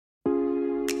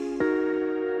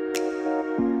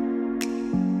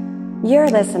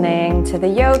You're listening to the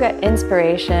Yoga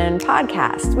Inspiration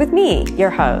Podcast with me,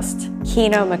 your host,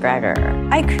 Kino McGregor.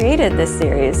 I created this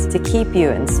series to keep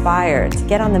you inspired to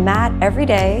get on the mat every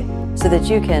day so that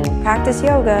you can practice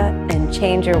yoga and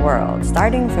change your world,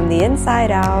 starting from the inside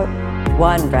out,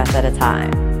 one breath at a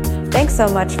time. Thanks so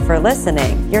much for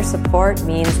listening. Your support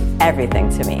means everything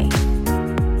to me.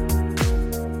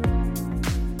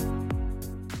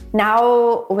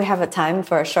 Now we have a time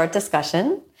for a short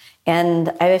discussion,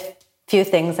 and I have a few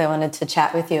things I wanted to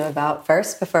chat with you about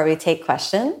first before we take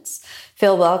questions.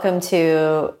 Feel welcome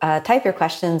to type your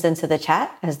questions into the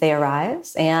chat as they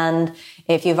arise. And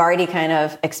if you've already kind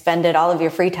of expended all of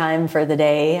your free time for the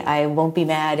day, I won't be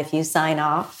mad if you sign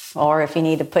off, or if you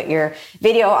need to put your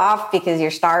video off because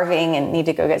you're starving and need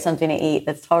to go get something to eat.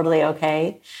 That's totally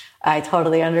okay. I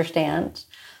totally understand.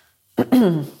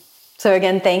 So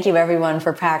again, thank you everyone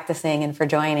for practicing and for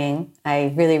joining.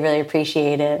 I really, really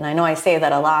appreciate it. And I know I say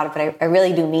that a lot, but I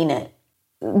really do mean it.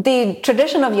 The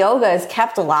tradition of yoga is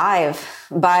kept alive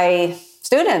by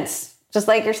students, just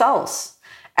like yourselves.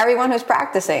 Everyone who's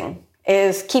practicing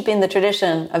is keeping the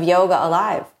tradition of yoga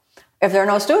alive. If there are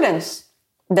no students,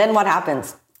 then what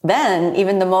happens? Then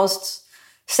even the most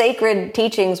sacred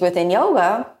teachings within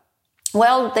yoga,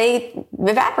 well, they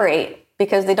evaporate,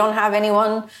 because they don't have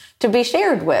anyone to be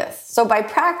shared with. So by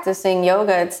practicing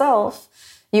yoga itself,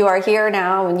 you are here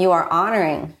now and you are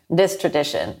honoring this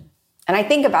tradition. And I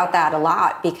think about that a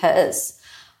lot because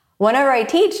whenever I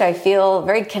teach, I feel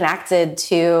very connected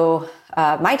to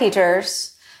my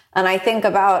teachers. And I think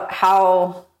about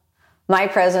how my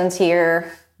presence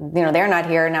here, they're not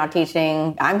here now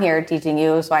teaching, I'm here teaching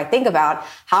you. So I think about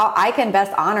how I can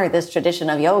best honor this tradition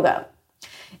of yoga.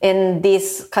 In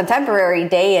this contemporary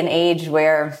day and age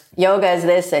where yoga is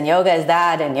this and yoga is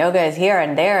that and yoga is here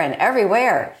and there and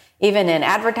everywhere, even in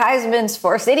advertisements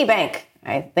for Citibank.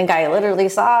 I think I literally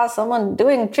saw someone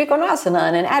doing Trikonasana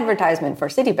in an advertisement for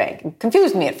Citibank. It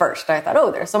confused me at first. I thought,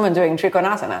 oh, there's someone doing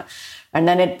Trikonasana. And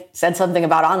then it said something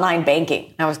about online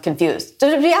banking. I was confused.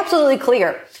 So to be absolutely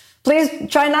clear,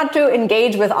 please try not to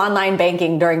engage with online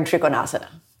banking during Trikonasana.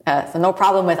 So no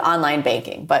problem with online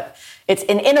banking, but it's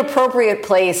an inappropriate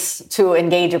place to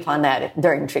engage upon that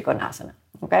during Trikonasana.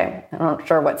 Okay, I'm not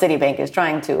sure what Citibank is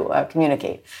trying to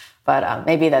communicate, but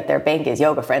maybe that their bank is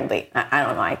yoga friendly. I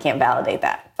don't know. I can't validate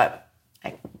that, but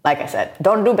like I said,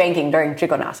 don't do banking during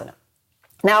Trikonasana.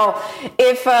 Now,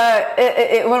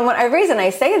 the reason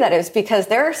I say that is because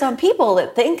there are some people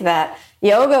that think that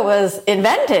yoga was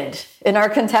invented in our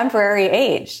contemporary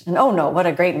age, and oh no, what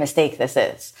a great mistake this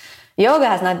is. Yoga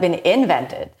has not been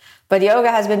invented, but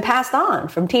yoga has been passed on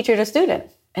from teacher to student.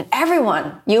 And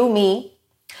everyone, you, me,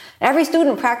 every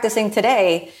student practicing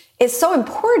today, it's so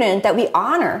important that we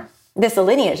honor this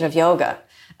lineage of yoga.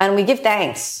 And we give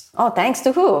thanks. Oh, thanks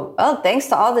to who? Well, thanks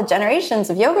to all the generations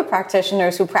of yoga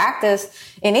practitioners who practiced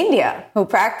in India, who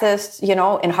practiced,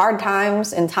 in hard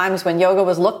times, in times when yoga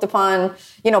was looked upon,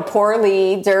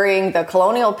 poorly during the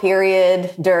colonial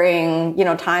period, during,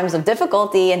 times of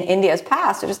difficulty in India's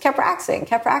past. They just kept practicing,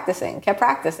 kept practicing, kept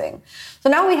practicing. So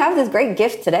now we have this great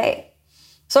gift today.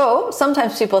 So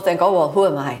sometimes people think, oh, well, who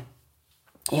am I?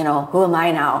 Who am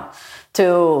I now?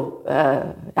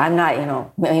 I'm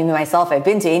not, myself, I've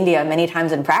been to India many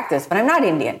times in practice, but I'm not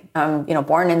Indian. I'm,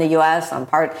 born in the U.S., I'm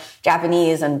part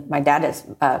Japanese, and my dad is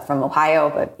from Ohio,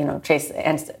 but,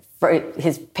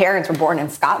 his parents were born in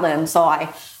Scotland. So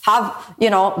I have,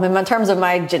 in terms of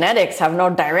my genetics, have no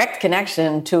direct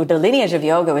connection to the lineage of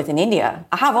yoga within India.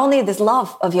 I have only this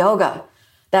love of yoga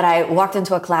that I walked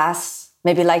into a class,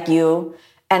 maybe like you,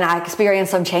 and I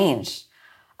experienced some change.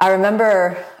 I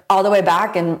remember all the way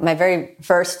back in my very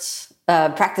first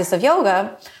practice of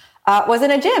yoga was in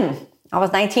a gym. I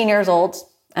was 19 years old,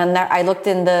 and there, I looked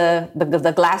in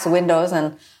the glass windows,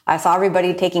 and I saw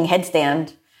everybody taking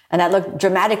headstand, and that looked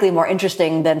dramatically more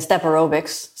interesting than step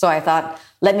aerobics. So I thought,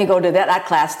 let me go to that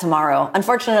class tomorrow.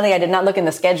 Unfortunately, I did not look in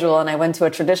the schedule, and I went to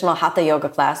a traditional hatha yoga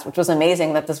class, which was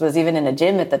amazing that this was even in a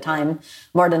gym at the time,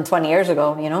 more than 20 years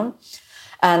ago,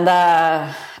 And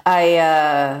I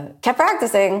kept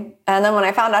practicing. And then when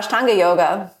I found Ashtanga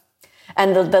yoga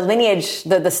and the lineage,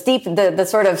 the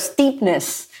sort of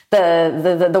steepness,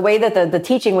 the way that the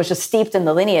teaching was just steeped in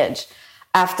the lineage,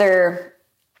 after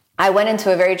I went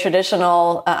into a very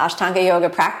traditional Ashtanga yoga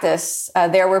practice,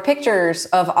 there were pictures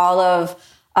of all of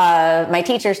my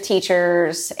teacher's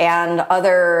teachers and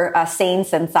other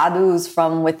saints and sadhus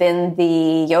from within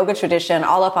the yoga tradition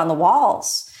all up on the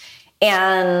walls.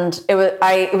 And it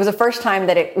was the first time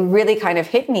that it really kind of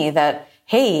hit me that,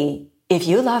 hey, if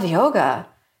you love yoga,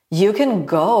 you can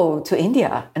go to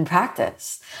India and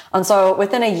practice. And so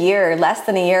within a year, less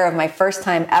than a year of my first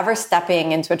time ever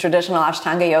stepping into a traditional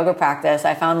Ashtanga yoga practice,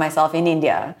 I found myself in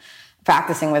India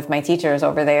practicing with my teachers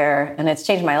over there, and it's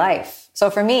changed my life. So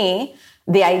for me,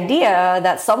 the idea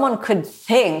that someone could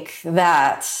think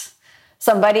that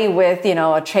somebody with,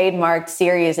 a trademarked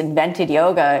series invented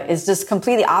yoga is just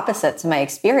completely opposite to my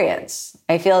experience.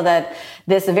 I feel that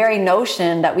this very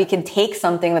notion that we can take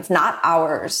something that's not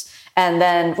ours and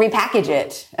then repackage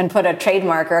it and put a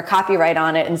trademark or a copyright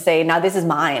on it and say, now this is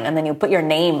mine. And then you put your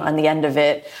name on the end of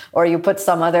it, or you put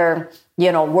some other,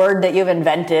 word that you've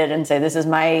invented and say, this is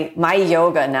my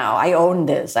yoga now. I own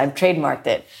this. I've trademarked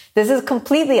it. This is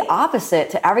completely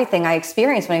opposite to everything I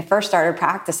experienced when I first started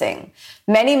practicing.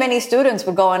 Many, many students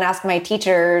would go and ask my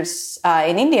teachers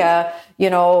in India,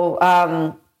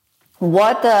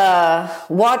 what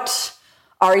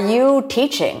are you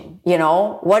teaching?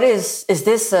 What is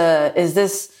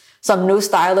this some new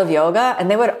style of yoga? And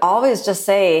they would always just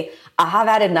say, I have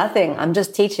added nothing. I'm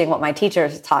just teaching what my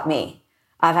teachers taught me.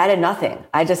 I've added nothing.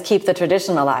 I just keep the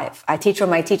tradition alive. I teach what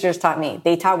my teachers taught me.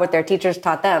 They taught what their teachers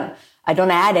taught them. I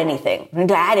don't add anything. I don't need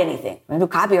to add anything. I don't need to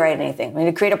copyright anything. I need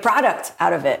to create a product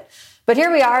out of it. But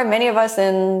here we are, many of us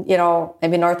in,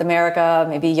 maybe North America,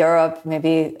 maybe Europe,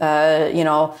 maybe,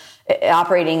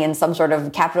 operating in some sort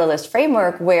of capitalist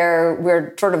framework where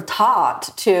we're sort of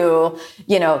taught to,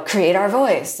 create our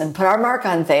voice and put our mark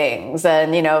on things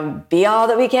and, be all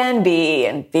that we can be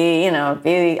and be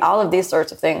all of these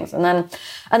sorts of things. And then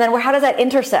how does that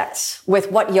intersect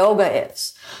with what yoga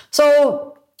is?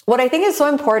 So what I think is so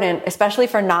important, especially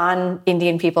for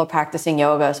non-Indian people practicing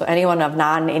yoga, so anyone of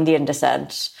non-Indian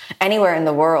descent, anywhere in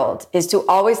the world, is to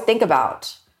always think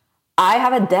about, I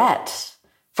have a debt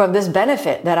from this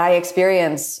benefit that I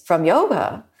experience from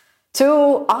yoga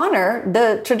to honor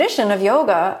the tradition of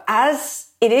yoga as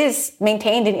it is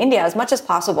maintained in India as much as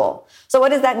possible. So what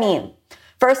does that mean?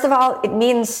 First of all, it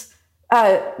means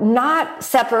not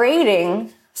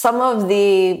separating some of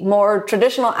the more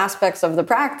traditional aspects of the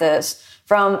practice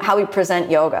from how we present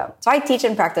yoga. So I teach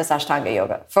and practice Ashtanga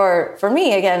yoga. For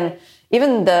me, again,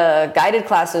 even the guided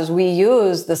classes, we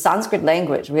use the Sanskrit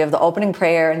language. We have the opening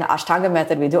prayer and the Ashtanga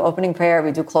method. We do opening prayer,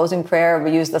 we do closing prayer,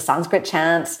 we use the Sanskrit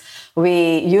chants,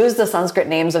 we use the Sanskrit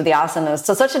names of the asanas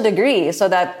to such a degree so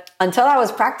that until I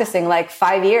was practicing like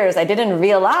 5 years, I didn't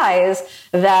realize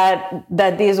that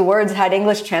these words had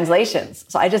English translations.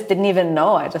 So I just didn't even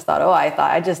know. I just thought, I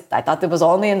thought it was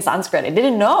only in Sanskrit. I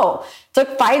didn't know. It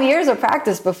took 5 years of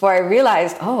practice before I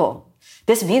realized,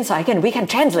 this means we can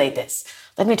translate this.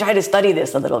 Let me try to study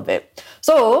this a little bit.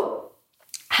 So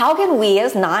how can we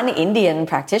as non-Indian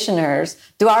practitioners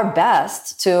do our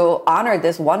best to honor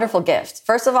this wonderful gift?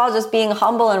 First of all, just being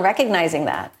humble and recognizing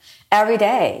that every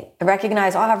day. I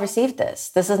recognize, I've received this.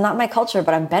 This is not my culture,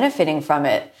 but I'm benefiting from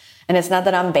it. And it's not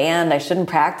that I'm banned. I shouldn't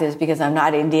practice because I'm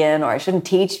not Indian, or I shouldn't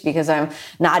teach because I'm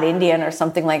not Indian or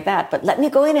something like that. But let me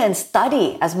go in and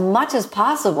study as much as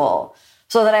possible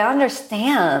so that I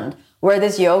understand where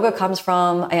this yoga comes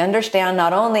from. I understand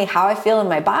not only how I feel in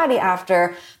my body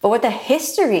after, but what the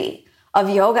history of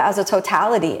yoga as a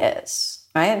totality is,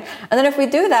 right? And then if we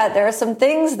do that, there are some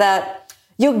things that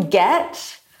you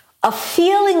get a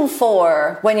feeling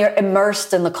for when you're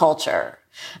immersed in the culture.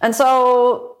 And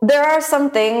so there are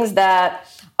some things that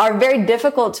are very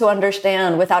difficult to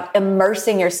understand without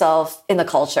immersing yourself in the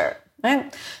culture,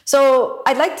 right? So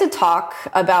I'd like to talk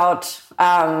about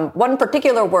one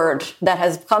particular word that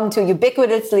has come to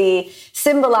ubiquitously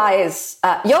symbolize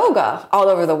yoga all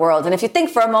over the world. And if you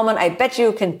think for a moment, I bet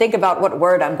you can think about what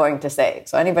word I'm going to say.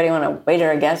 So anybody want to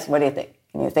wager a guess? What do you think?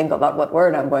 Can you think about what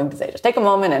word I'm going to say? Just take a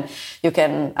moment and you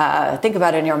can think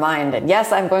about it in your mind. And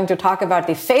yes, I'm going to talk about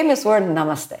the famous word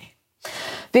namaste.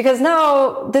 Because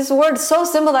now this word so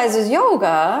symbolizes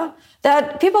yoga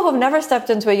that people who've never stepped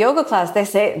into a yoga class, they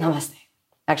say namaste.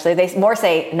 Actually, they more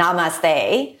say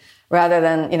namaste rather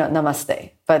than,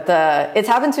 namaste. But it's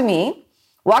happened to me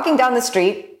walking down the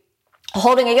street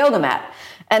holding a yoga mat.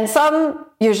 And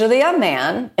usually a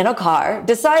man in a car,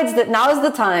 decides that now is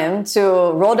the time to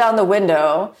roll down the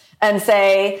window and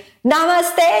say,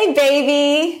 namaste,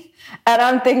 baby. And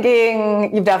I'm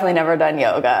thinking, you've definitely never done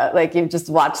yoga. Like, you've just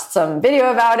watched some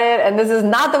video about it, and this is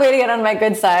not the way to get on my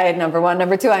good side, number one.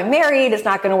 Number two, I'm married. It's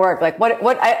not going to work. Like,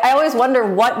 I always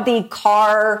wonder what the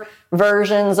car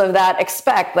versions of that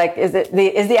expect? Like, is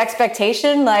the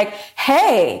expectation like,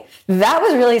 hey, that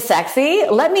was really sexy.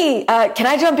 Let me, can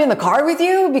I jump in the car with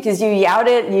you because you yelled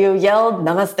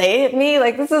namaste at me?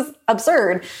 Like, this is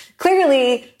absurd.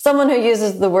 Clearly, someone who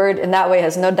uses the word in that way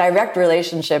has no direct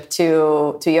relationship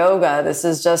to yoga. This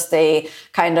is just a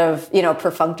kind of,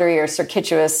 perfunctory or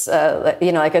circuitous,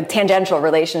 like a tangential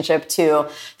relationship to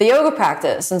the yoga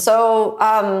practice. And so,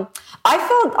 I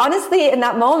felt honestly in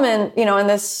that moment, in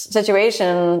this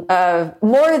situation,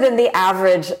 more than the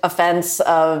average offense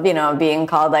of, being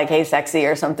called like, hey, sexy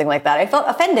or something like that. I felt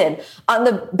offended on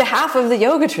the behalf of the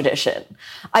yoga tradition.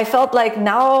 I felt like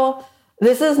now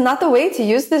this is not the way to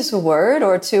use this word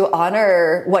or to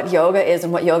honor what yoga is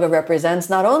and what yoga represents,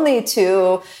 not only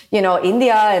to,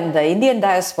 India and the Indian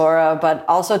diaspora, but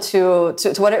also to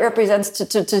what it represents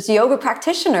to yoga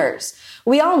practitioners.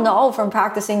 We all know from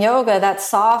practicing yoga that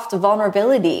soft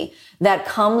vulnerability that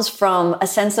comes from a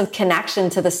sense of connection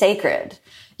to the sacred,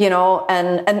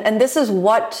 and this is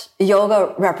what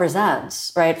yoga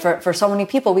represents, right? For so many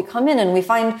people, we come in and we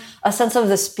find a sense of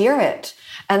the spirit.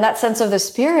 And that sense of the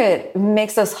spirit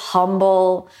makes us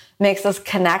humble, makes us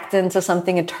connect into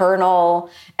something eternal,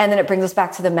 and then it brings us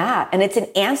back to the mat. And it's an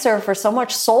answer for so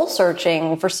much soul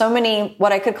searching, for so many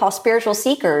what I could call spiritual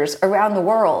seekers around the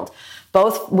world,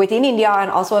 both within India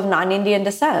and also of non-Indian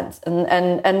descent.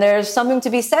 And there's something to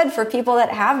be said for people that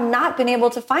have not been able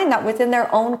to find that within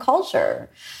their own culture.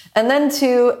 And then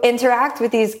to interact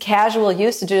with these casual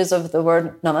usages of the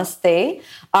word namaste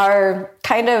are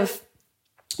kind of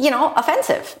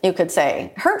offensive, you could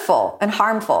say, hurtful and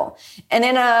harmful. And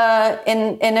in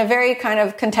a very kind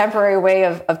of contemporary way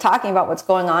of talking about what's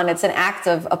going on, it's an act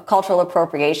of cultural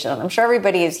appropriation. I'm sure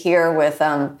everybody is here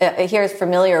is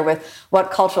familiar with what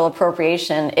cultural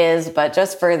appropriation is, but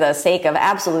just for the sake of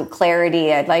absolute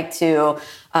clarity, I'd like to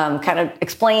kind of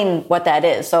explain what that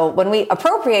is. So when we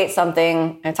appropriate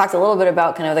something, I talked a little bit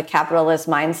about kind of the capitalist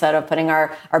mindset of putting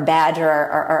our badge or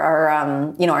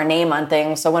our name on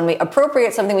things. So when we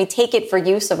appropriate something, we take it for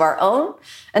use of our own.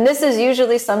 And this is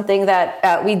usually something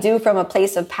that we do from a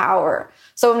place of power.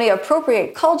 So when we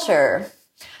appropriate culture,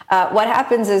 what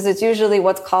happens is it's usually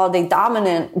what's called a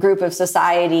dominant group of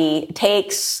society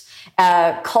takes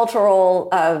cultural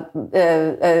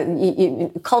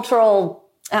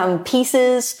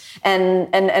pieces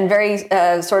and very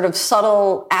sort of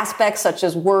subtle aspects such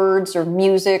as words or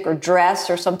music or dress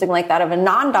or something like that of a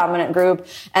non-dominant group,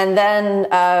 and then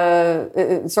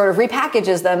sort of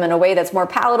repackages them in a way that's more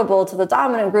palatable to the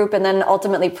dominant group, and then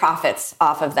ultimately profits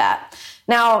off of that.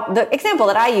 Now, the example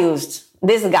that I used,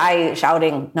 this guy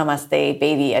shouting "Namaste,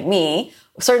 baby" at me,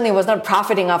 certainly was not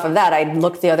profiting off of that. I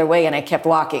looked the other way and I kept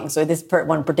walking. So this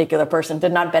one particular person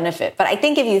did not benefit. But I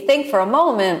think if you think for a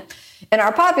moment, in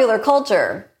our popular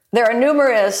culture, there are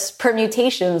numerous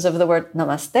permutations of the word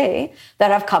namaste that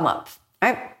have come up,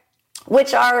 right?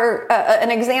 Which are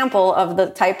an example of the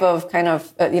type of kind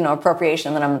of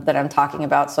appropriation that I'm talking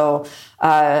about. So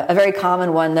a very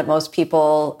common one that most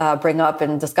people bring up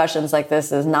in discussions like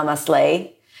this is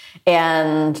namaste.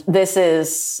 And this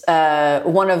is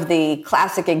one of the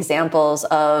classic examples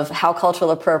of how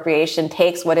cultural appropriation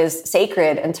takes what is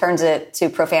sacred and turns it to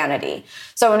profanity.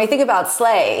 So when we think about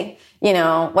slay,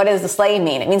 what does the slay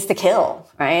mean? It means to kill,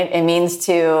 right? It means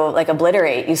to like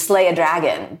obliterate. You slay a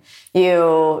dragon.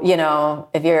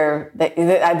 If you're,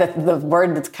 the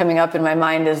word that's coming up in my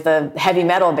mind is the heavy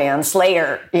metal band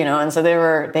Slayer, and so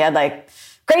they had like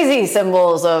crazy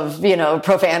symbols of,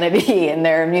 profanity in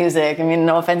their music. I mean,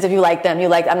 no offense if you like them.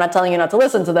 I'm not telling you not to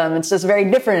listen to them. It's just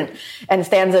very different and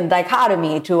stands in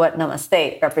dichotomy to what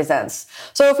namaste represents.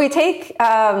 So if we take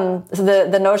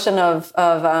the notion of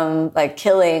like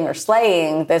killing or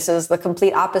slaying, this is the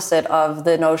complete opposite of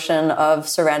the notion of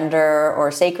surrender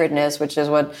or sacredness, which is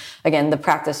what, again, the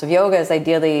practice of yoga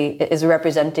is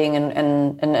representing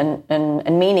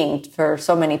and meaning for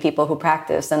so many people who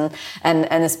practice,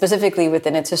 and specifically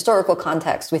within its historical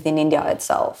context within India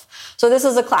itself. So this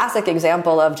is a classic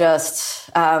example of just,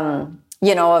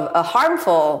 a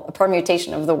harmful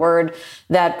permutation of the word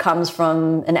that comes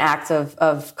from an act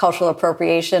of cultural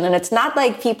appropriation. And it's not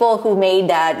like people who made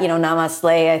that,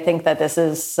 namaste. I think that this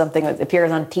is something that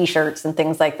appears on t-shirts and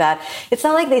things like that. It's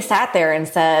not like they sat there and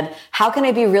said, how can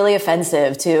I be really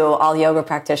offensive to all yoga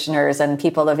practitioners and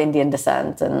people of Indian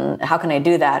descent? And how can I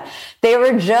do that? They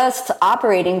were just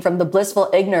operating from the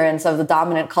blissful ignorance of the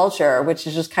dominant culture, which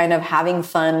is just kind of having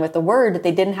fun with the word that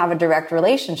they didn't have a direct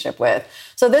relationship with.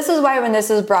 So this is why when when this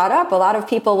is brought up, a lot of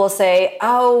people will say,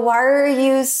 oh, why are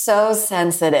you so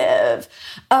sensitive?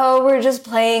 Oh, we're just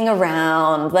playing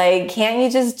around. Like, can't you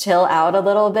just chill out a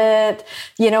little bit?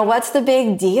 What's the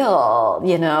big deal?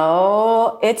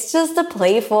 It's just a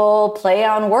playful play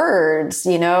on words,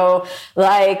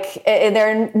 like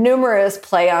there are numerous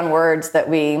play on words that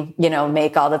we,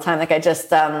 make all the time. Like we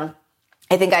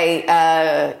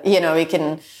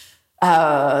can,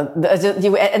 and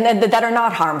that are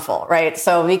not harmful, right?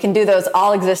 So we can do those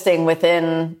all existing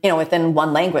within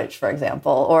one language, for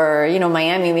example. Or,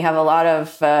 Miami, we have a lot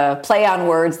of play on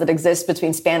words that exist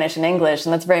between Spanish and English,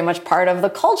 and that's very much part of the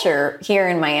culture here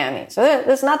in Miami. So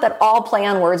it's not that all play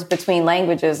on words between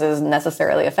languages is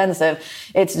necessarily offensive.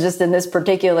 It's just in this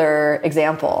particular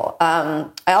example.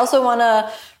 I also want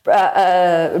to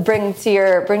bring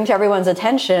to everyone's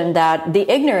attention that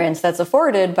the ignorance that's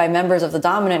afforded by members of the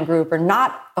dominant group are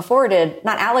not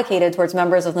allocated towards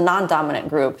members of the non-dominant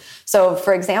group. So,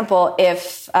 for example,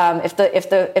 if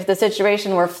the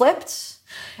situation were flipped,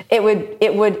 it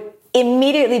would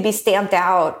immediately be stamped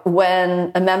out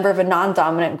when a member of a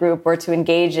non-dominant group were to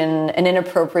engage in an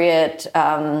inappropriate,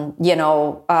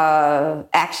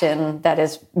 action that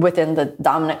is within the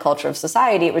dominant culture of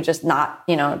society. It would just not,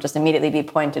 just immediately be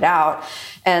pointed out.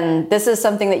 And this is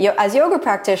something that as yoga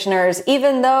practitioners,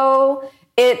 even though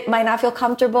it might not feel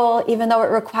comfortable, even though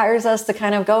it requires us to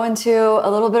kind of go into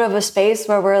a little bit of a space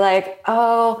where we're like,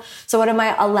 oh, so what am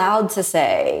I allowed to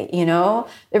say?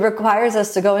 It requires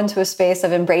us to go into a space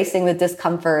of embracing the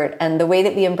discomfort. And the way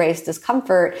that we embrace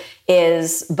discomfort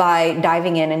is by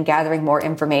diving in and gathering more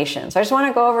information. So I just want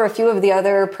to go over a few of the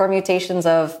other permutations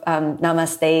of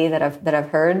namaste that I've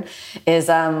heard is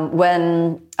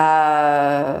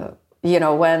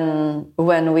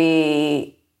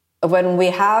when we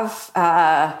have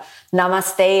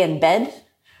namaste in bed,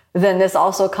 then this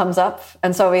also comes up.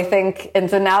 And so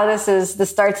now this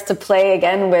starts to play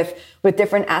again with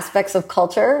different aspects of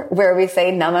culture where we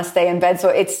say namaste in bed. So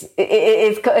it's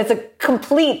a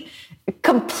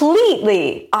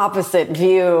completely opposite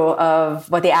view of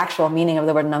what the actual meaning of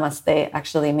the word namaste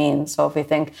actually means. So if we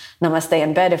think namaste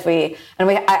in bed, I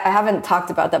haven't talked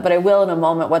about that, but I will in a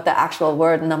moment what the actual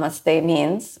word namaste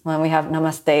means when we have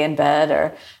namaste in bed,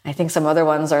 or I think some other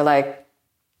ones are like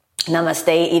namaste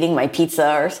eating my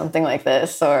pizza or something like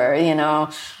this, or,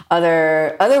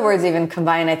 other words even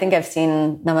combined. I think I've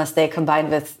seen namaste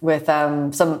combined with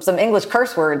some English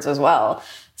curse words as well.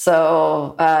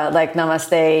 So, like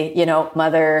namaste,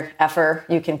 mother effer,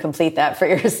 you can complete that for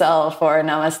yourself, or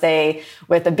namaste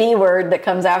with a B word that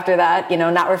comes after that,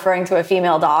 not referring to a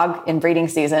female dog in breeding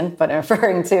season, but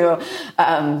referring to,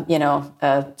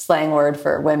 a slang word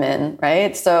for women,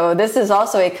 right? So this is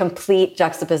also a complete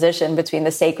juxtaposition between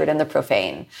the sacred and the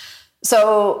profane.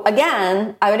 So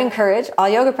again, I would encourage all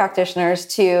yoga practitioners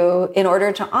to, in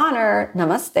order to honor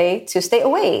namaste, to stay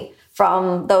away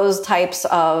from those types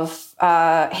of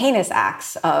heinous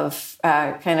acts of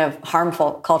kind of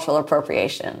harmful cultural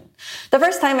appropriation. The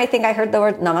first time I think I heard the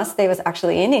word namaste was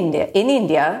actually in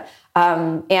India.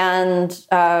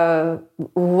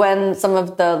 When some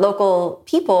of the local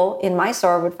people in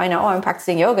Mysore would find out, I'm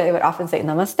practicing yoga, they would often say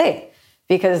namaste,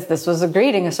 because this was a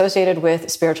greeting associated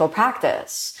with spiritual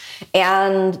practice.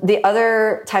 And the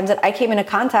other times that I came into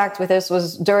contact with this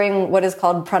was during what is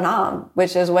called pranam,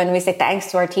 which is when we say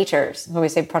thanks to our teachers. When we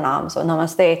say pranam, so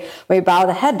namaste, we bow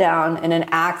the head down in an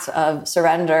act of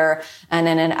surrender and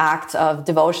in an act of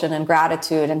devotion and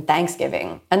gratitude and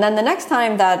thanksgiving. And then the next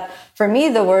time that, for me,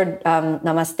 the word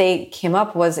namaste came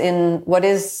up was in what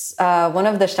is one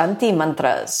of the Shanti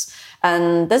mantras.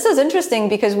 And this is interesting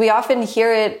because we often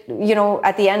hear it,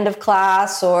 at the end of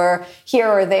class or here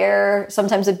or there,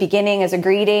 sometimes at the beginning as a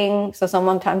greeting. So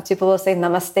sometimes people will say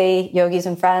namaste, yogis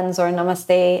and friends, or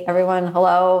namaste, everyone,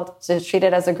 hello. So treat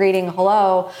it as a greeting,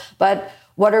 hello. But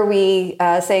what are we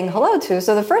saying hello to?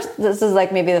 So this is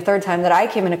like maybe the third time that I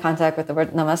came into contact with the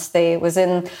word namaste, was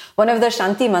in one of the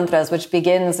Shanti mantras, which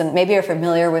begins, and maybe you're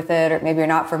familiar with it, or maybe you're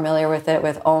not familiar with it,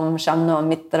 with Om Shamno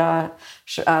Mitra,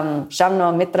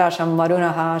 Shamno Mitra Sham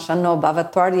Varunaha, Shamno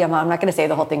Bhavatvardhyama. I'm not going to say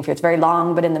the whole thing for you. It's very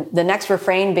long, but in the next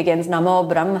refrain begins, Namo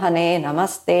Brahmane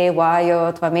Namaste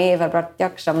Vayo Tvameva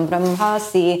Pratyaksham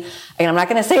Brahmasi. Again, I'm not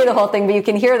going to say the whole thing, but you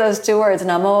can hear those two words,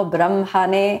 Namo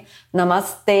Brahmane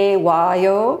Namaste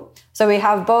Vayo. So we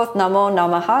have both Namo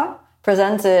Namaha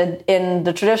presented in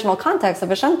the traditional context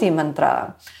of a Shanti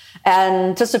mantra.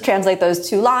 And just to translate those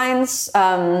two lines,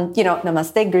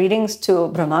 namaste, greetings to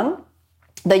Brahman.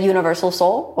 the universal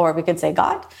soul, or we could say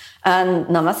God. And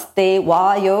namaste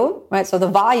vayu, right? So the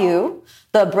vayu,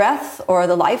 the breath or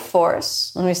the life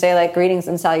force, when we say like greetings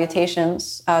and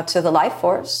salutations to the life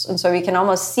force. And so we can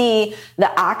almost see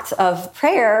the act of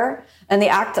prayer and the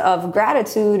act of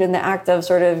gratitude and the act of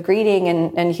sort of greeting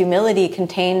and humility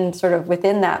contained sort of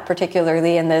within that,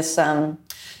 particularly in this, in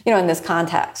this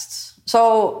context.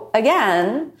 So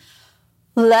again,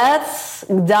 let's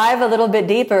dive a little bit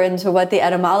deeper into what the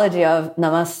etymology of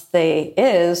namaste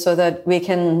is so that we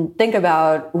can think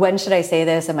about, when should I say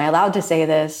this? Am I allowed to say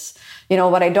this?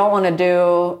 What I don't want to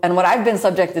do, and what I've been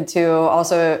subjected to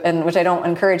also, and which I don't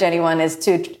encourage anyone, is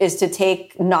to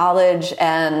take knowledge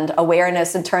and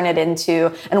awareness and turn it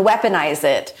into, and weaponize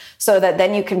it so that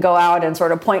then you can go out and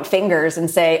sort of point fingers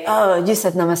and say, oh, you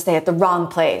said namaste at the wrong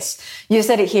place. You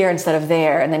said it here instead of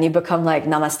there. And then you become like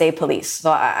namaste police.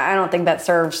 So I don't think that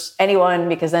serves anyone,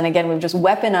 because then again, we've just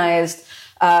weaponized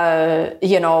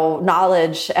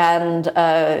knowledge and,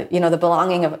 the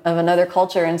belonging of another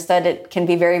culture. Instead, it can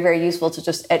be very, very useful to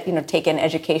just, take in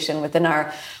education within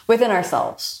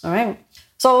ourselves. All right.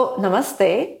 So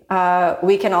namaste,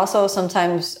 we can also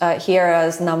sometimes hear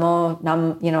as namo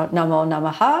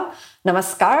namaha,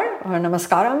 namaskar or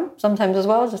namaskaram sometimes as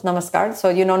well, just namaskar.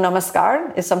 So,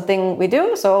 namaskar is something we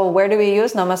do. So where do we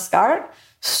use namaskar?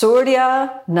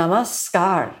 Surya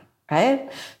namaskar. Right?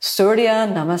 Surya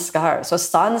namaskar. So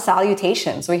sun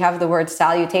salutation. So we have the word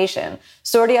salutation.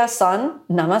 Surya sun,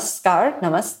 namaskar,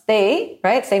 namaste,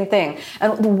 right? Same thing.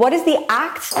 And what is the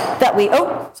act that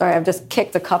I've just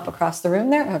kicked a cup across the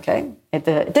room there. Okay. It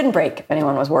didn't break, if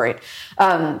anyone was worried.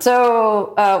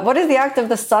 What is the act of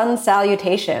the sun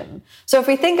salutation? So if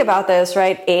we think about this,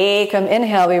 right? Ekam,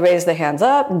 inhale, we raise the hands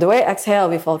up. Dwe, exhale,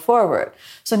 we fold forward.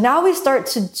 So now we start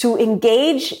to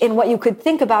engage in what you could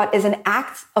think about as an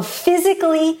act of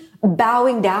physically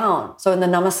bowing down. So in the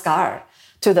namaskar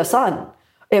to the sun,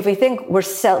 if we think we're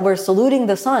saluting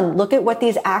the sun, look at what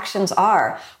these actions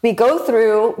are. We go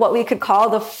through what we could call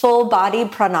the full body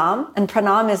pranam, and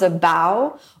pranam is a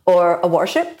bow or a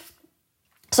worship.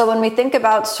 So when we think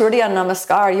about Surya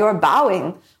Namaskar, you're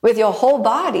bowing with your whole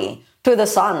body to the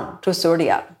sun, to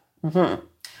Surya. Mm-hmm.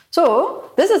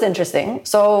 So this is interesting.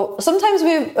 So sometimes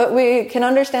we can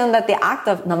understand that the act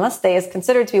of namaste is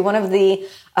considered to be one of the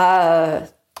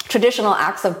traditional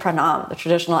acts of pranam. The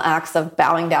traditional acts of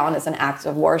bowing down is an act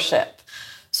of worship.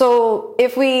 So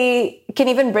if we can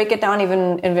even break it down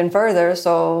even further,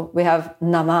 so we have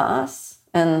namas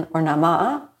or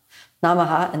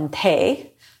namaha and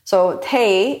te. So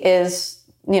te is,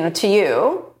 to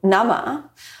you, nama,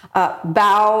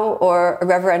 bow or a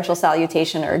reverential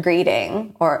salutation or a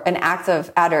greeting or an act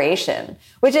of adoration,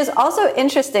 which is also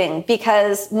interesting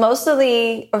because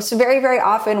very, very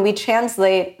often we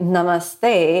translate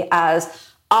namaste as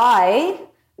I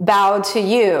bow to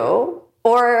you,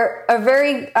 or a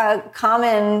very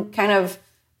common kind of,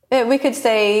 we could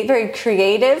say, very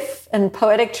creative and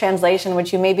poetic translation,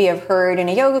 which you maybe have heard in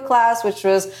a yoga class, which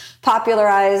was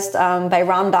popularized by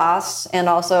Ram Dass and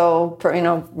also,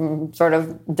 sort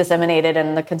of disseminated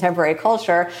in the contemporary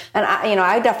culture. And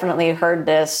I definitely heard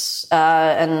this,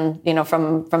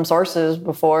 from sources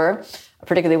before,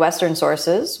 particularly Western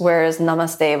sources, whereas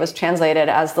namaste was translated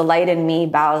as the light in me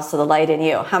bows to the light in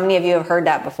you. How many of you have heard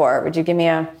that before? Would you give me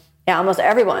almost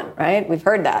everyone, right? We've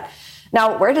heard that.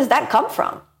 Now, where does that come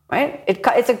from? Right?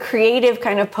 It's a creative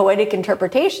kind of poetic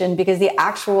interpretation because the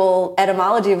actual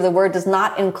etymology of the word does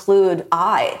not include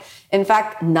I. In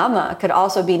fact, nama could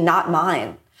also be not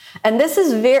mine. And this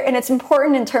is and it's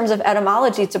important in terms of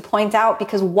etymology to point out,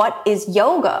 because what is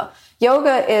yoga?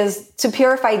 Yoga is to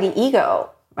purify the ego,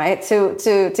 right?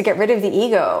 To get rid of the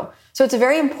ego. So it's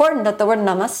very important that the word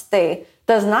namaste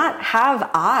does not have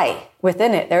I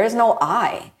within it. There is no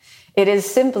I. It is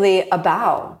simply a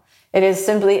bow. It is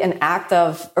simply an act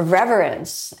of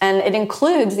reverence, and it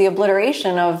includes the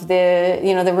obliteration of the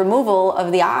removal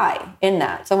of the I in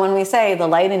that. So when we say the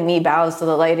light in me bows to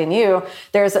the light in you,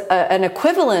 there's an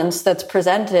equivalence that's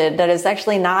presented that is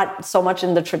actually not so much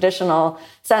in the traditional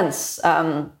sense.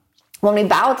 When we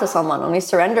bow to someone, when we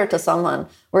surrender to someone,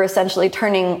 we're essentially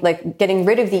getting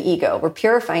rid of the ego. We're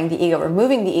purifying the ego,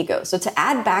 removing the ego. So to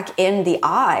add back in the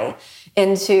I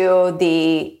into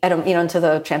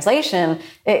the translation,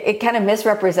 it kind of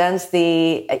misrepresents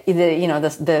the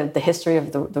history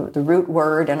of the root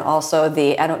word, and also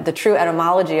the true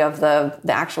etymology of the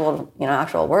actual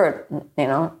word,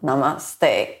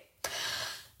 namaste.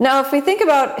 Now, if we think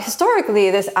about historically,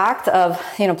 this act of,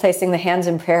 placing the hands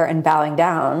in prayer and bowing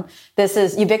down, this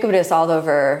is ubiquitous all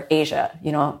over Asia.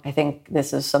 I think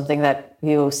this is something that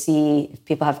you see if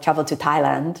people have traveled to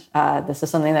Thailand. This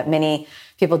is something that many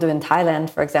people do in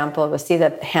Thailand, for example. We'll see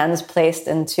that hands placed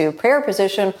into prayer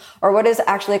position, or what is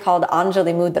actually called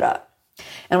Anjali Mudra.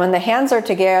 And when the hands are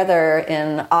together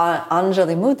in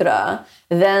Anjali Mudra,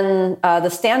 then the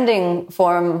standing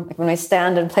form, like when we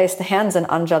stand and place the hands in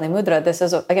Anjali Mudra, this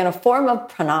is, again, a form of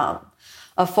pranam,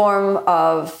 a form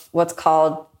of what's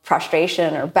called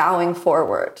prostration or bowing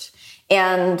forward.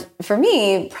 And for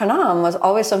me, pranam was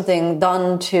always something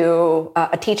done to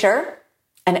a teacher,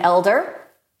 an elder,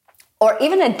 or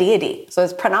even a deity. So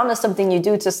pranam is something you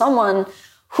do to someone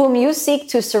whom you seek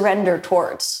to surrender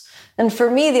towards. And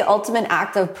for me, the ultimate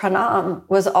act of pranam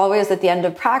was always at the end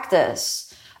of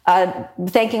practice,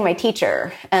 thanking my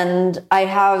teacher. And I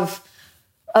have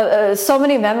so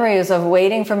many memories of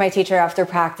waiting for my teacher after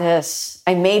practice.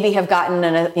 I maybe have gotten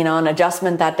an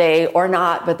adjustment that day or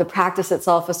not, but the practice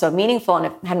itself was so meaningful.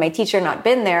 And had my teacher not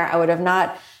been there, I would have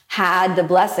not had the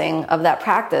blessing of that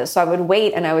practice. So I would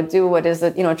wait and I would do what is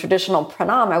a traditional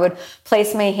pranam. I would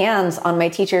place my hands on my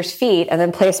teacher's feet and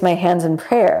then place my hands in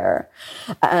prayer.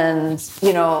 And,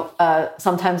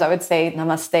 sometimes I would say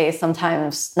namaste,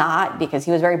 sometimes not, because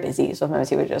he was very busy. Sometimes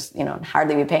he would just,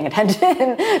 hardly be paying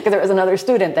attention because there was another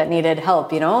student that needed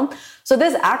help, So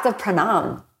this act of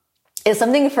pranam is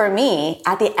something for me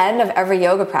at the end of every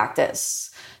yoga practice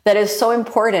that is so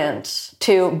important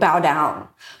to bow down.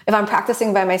 If I'm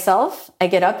practicing by myself, I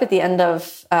get up at the end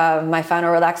of my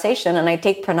final relaxation and I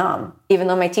take pranam, even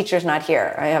though my teacher's not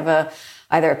here. I have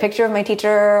either a picture of my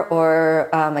teacher or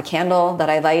a candle that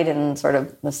I light in sort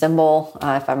of the symbol.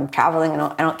 If I'm traveling,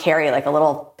 I don't carry like a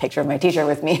little picture of my teacher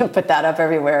with me and put that up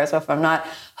everywhere. So if I'm not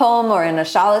home or in a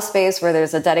shala space where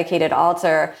there's a dedicated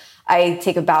altar, I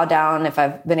take a bow down if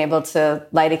I've been able to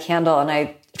light a candle, and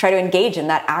I try to engage in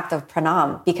that act of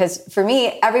pranam. Because for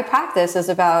me, every practice is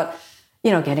about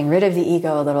getting rid of the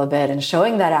ego a little bit and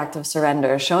showing that act of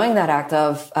surrender, showing that act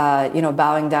of,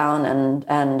 bowing down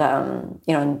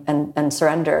and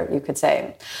surrender, you could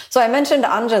say. So I mentioned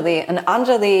Anjali, and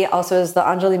Anjali also is the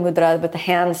Anjali Mudra with the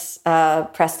hands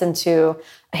pressed into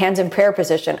hands in prayer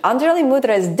position. Anjali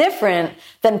Mudra is different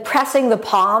than pressing the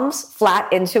palms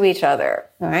flat into each other.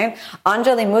 All right.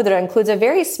 Anjali Mudra includes a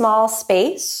very small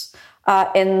space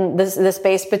in the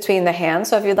space between the hands.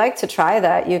 So if you'd like to try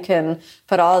that, you can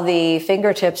put all the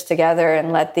fingertips together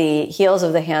and let the heels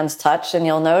of the hands touch. And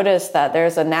you'll notice that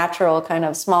there's a natural kind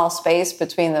of small space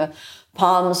between the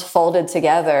palms folded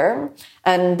together.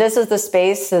 And this is the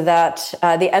space that,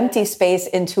 the empty space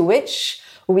into which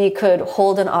we could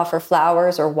hold and offer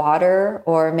flowers or water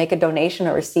or make a donation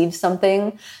or receive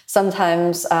something.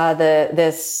 Sometimes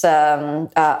this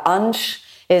anj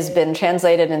has been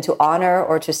translated into honor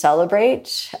or to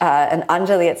celebrate. And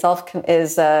Anjali itself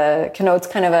connotes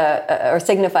kind of or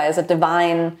signifies a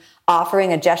divine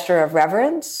offering, a gesture of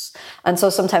reverence. And so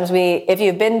sometimes if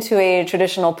you've been to a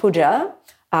traditional puja,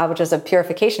 which is a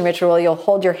purification ritual, you'll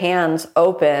hold your hands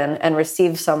open and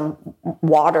receive some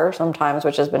water sometimes,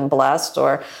 which has been blessed,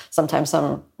 or sometimes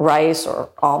some rice or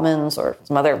almonds or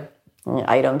some other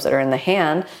items that are in the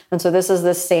hand. And so this is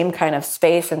the same kind of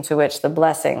space into which the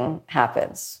blessing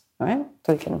happens. All right?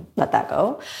 So we can let that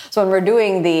go. So when we're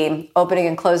doing the opening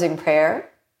and closing prayer,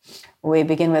 we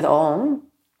begin with Om,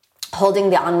 holding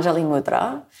the Anjali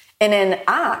Mudra in an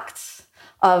act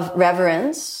of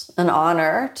reverence and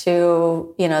honor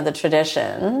to, the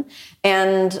tradition.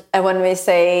 And when we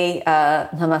say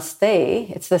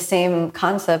namaste, it's the same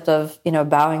concept of,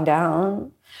 bowing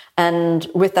down. And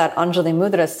with that Anjali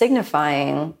Mudra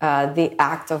signifying the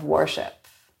act of worship,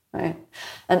 right?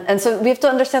 And so we have to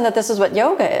understand that this is what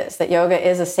yoga is, that yoga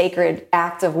is a sacred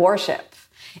act of worship.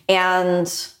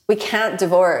 And we can't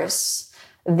divorce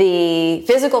the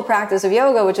physical practice of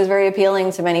yoga, which is very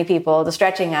appealing to many people, the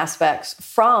stretching aspects,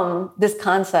 from this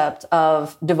concept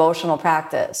of devotional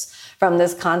practice, from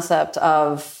this concept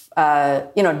of,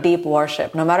 deep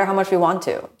worship, no matter how much we want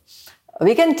to.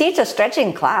 We can teach a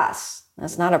stretching class.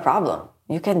 That's not a problem.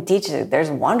 You can teach it. There's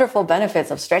wonderful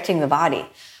benefits of stretching the body.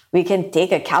 We can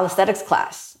take a calisthenics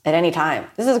class at any time.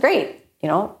 This is great.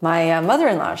 My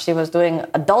mother-in-law, she was doing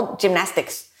adult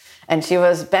gymnastics and she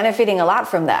was benefiting a lot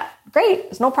from that. Great.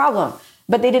 It's no problem.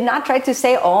 But they did not try to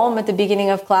say Om at the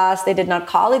beginning of class. They did not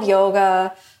call it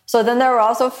yoga. So then they were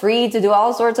also free to do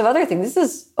all sorts of other things. This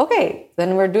is okay.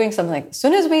 Then we're doing something like, as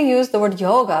soon as we use the word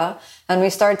yoga and we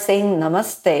start saying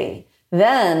namaste,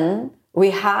 then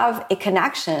we have a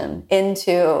connection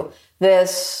into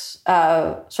this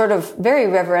sort of very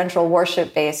reverential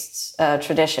worship-based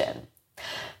tradition.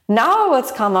 Now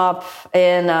what's come up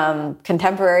in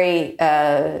contemporary,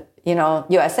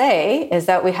 USA is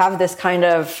that we have this kind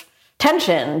of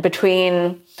tension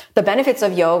between the benefits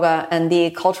of yoga and the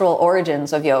cultural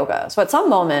origins of yoga. So at some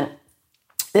moment,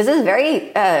 this is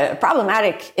very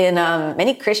problematic in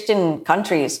many Christian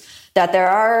countries, that there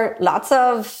are lots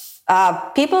of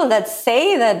people that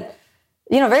say that,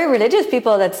 very religious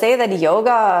people that say that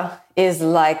yoga is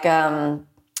like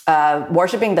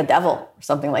worshiping the devil or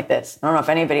something like this. I don't know if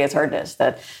anybody has heard this,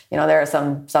 that, there are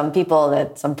some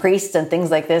people, some priests and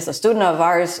things like this. A student of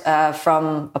ours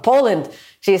from Poland,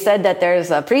 she said that there's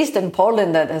a priest in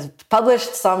Poland that has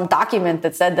published some document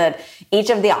that said that each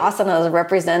of the asanas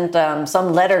represent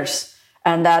some letters,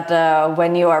 and that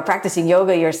when you are practicing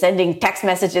yoga, you're sending text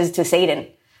messages to Satan.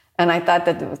 And I thought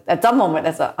that at some moment,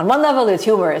 on one level, it's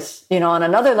humorous. On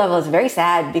another level, it's very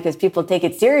sad because people take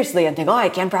it seriously and think, I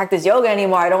can't practice yoga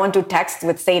anymore. I don't want to text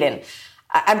with Satan.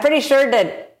 I'm pretty sure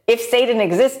that if Satan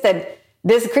exists, that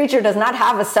this creature does not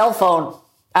have a cell phone.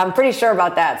 I'm pretty sure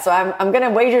about that. So I'm going to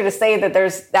wager to say that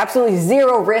there's absolutely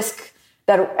zero risk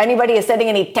that anybody is sending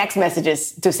any text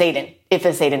messages to Satan if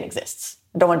a Satan exists.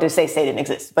 I don't want to say Satan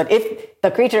exists, but if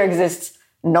the creature exists,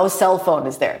 no cell phone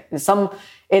is there. It's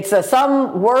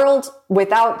some world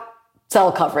without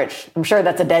cell coverage. I'm sure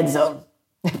that's a dead zone,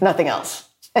 if nothing else.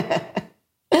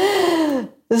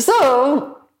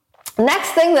 So,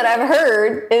 next thing that I've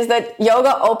heard is that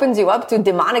yoga opens you up to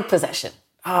demonic possession.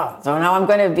 So now I'm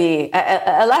going to be,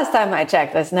 last time I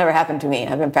checked, that's never happened to me.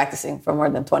 I've been practicing for more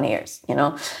than 20 years,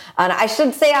 And I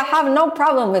should say I have no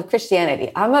problem with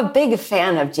Christianity. I'm a big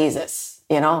fan of Jesus.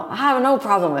 I have no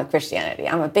problem with Christianity.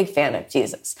 I'm a big fan of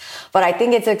Jesus. But I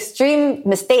think it's an extreme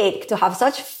mistake to have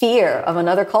such fear of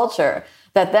another culture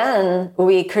that then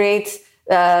we create,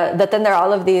 that then there are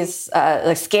all of these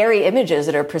scary images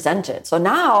that are presented. So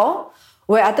now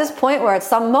we're at this point where at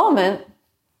some moment,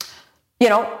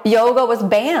 yoga was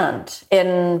banned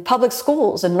in public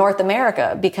schools in North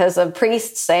America because of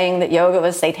priests saying that yoga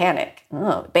was satanic.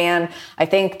 Banned, I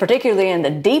think, particularly in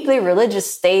the deeply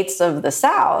religious states of the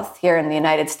South here in the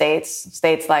United States,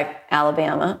 states like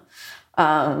Alabama.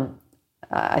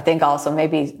 I think also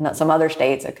maybe not some other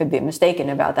states, I could be mistaken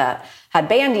about that, had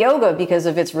banned yoga because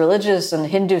of its religious and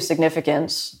Hindu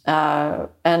significance.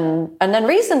 And then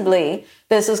recently,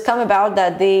 this has come about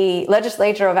that the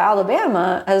legislature of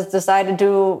Alabama has decided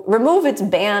to remove its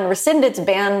ban, rescind its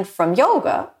ban from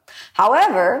yoga.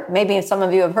 However, maybe some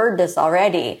of you have heard this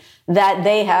already, that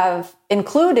they have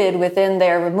included within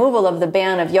their removal of the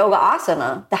ban of yoga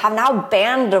asana, they have now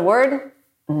banned the word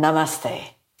namaste.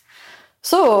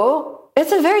 So,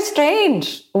 it's a very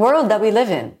strange world that we live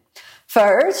in.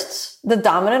 First, the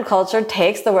dominant culture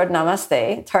takes the word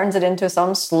namaste, turns it into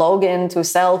some slogan to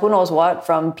sell who knows what,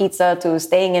 from pizza to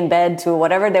staying in bed to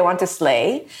whatever they want to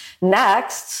slay.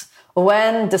 Next,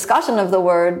 when discussion of the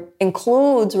word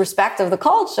includes respect of the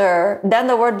culture, then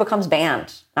the word becomes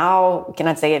banned. Now you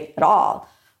cannot say it at all.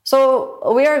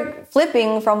 So we are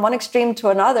flipping from one extreme to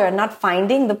another and not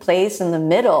finding the place in the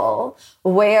middle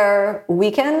where we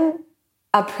can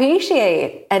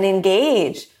appreciate and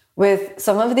engage with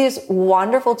some of these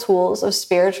wonderful tools of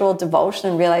spiritual devotion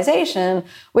and realization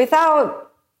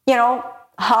without,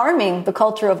 harming the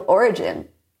culture of origin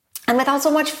and without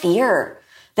so much fear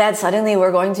that suddenly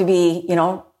we're going to be,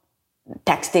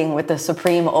 texting with the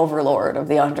supreme overlord of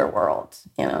the underworld.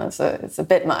 It's a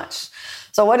bit much.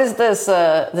 So what is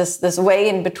this way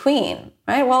in between,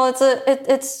 right? Well,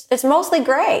 it's mostly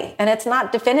gray and it's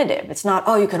not definitive. It's not,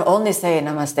 you can only say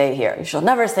namaste here. You shall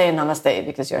never say namaste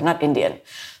because you're not Indian.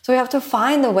 So we have to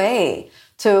find the way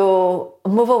to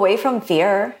move away from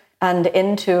fear and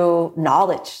into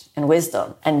knowledge and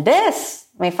wisdom. And this,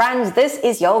 my friends, this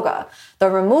is yoga. The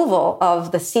removal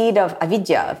of the seed of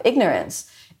avidya, of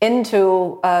ignorance,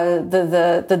 into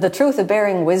the truth of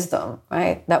bearing wisdom,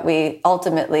 right? That we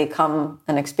ultimately come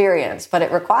and experience. But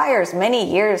it requires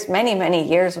many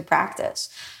years of practice.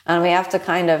 And we have to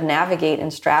kind of navigate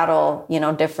and straddle,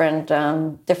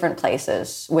 different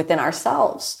places within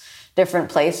ourselves, different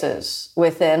places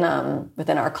within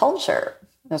our culture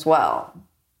as well.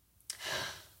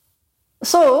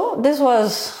 So this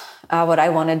was what I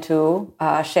wanted to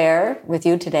share with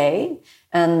you today.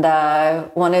 And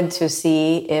wanted to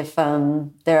see if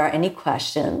there are any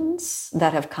questions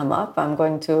that have come up. I'm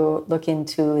going to look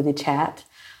into the chat.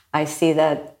 I see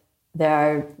that there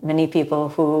are many people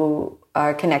who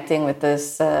are connecting with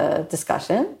this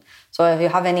discussion. So if you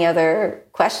have any other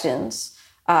questions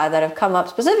that have come up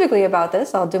specifically about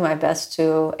this, I'll do my best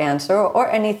to answer, or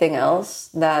anything else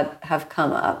that have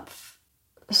come up.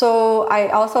 So I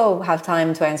also have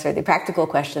time to answer the practical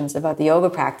questions about the yoga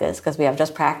practice because we have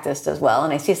just practiced as well.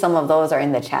 And I see some of those are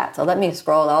in the chat. So let me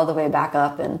scroll all the way back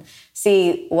up and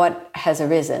see what has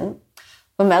arisen.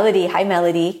 Well, Melody, hi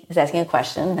Melody, is asking a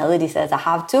question. Melody says, I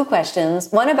have two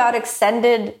questions. One about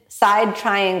extended side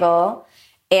triangle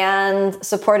and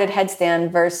supported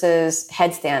headstand versus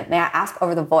headstand. May I ask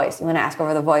over the voice? You want to ask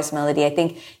over the voice, Melody? I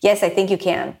think you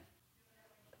can.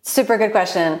 Super good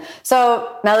question.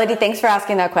 So Melody, thanks for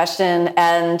asking that question.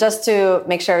 And just to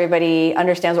make sure everybody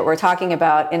understands what we're talking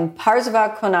about, in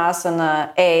Parsva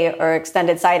Konasana A, or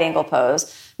extended side angle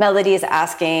pose, Melody is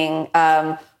asking,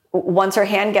 once her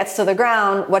hand gets to the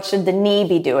ground, what should the knee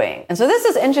be doing? And so this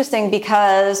is interesting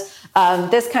because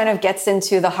this kind of gets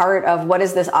into the heart of what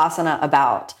is this asana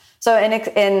about. So in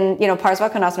Parsva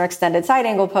Konasana, extended side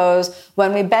angle pose,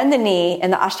 when we bend the knee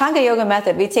in the Ashtanga yoga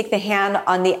method, we take the hand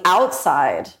on the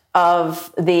outside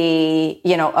of the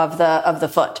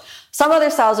foot. Some other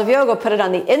styles of yoga put it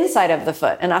on the inside of the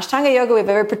foot. In Ashtanga yoga, we have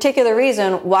a very particular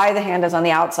reason why the hand is on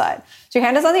the outside. So your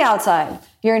hand is on the outside.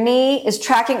 Your knee is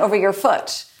tracking over your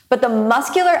foot. But the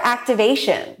muscular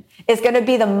activation is going to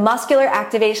be the muscular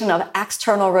activation of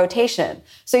external rotation.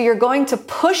 So you're going to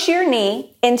push your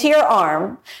knee into your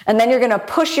arm, and then you're going to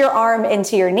push your arm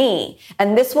into your knee.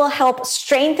 And this will help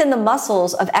strengthen the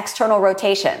muscles of external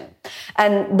rotation.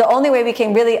 And the only way we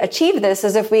can really achieve this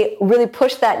is if we really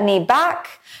push that knee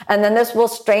back. And then this will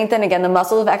strengthen, again, the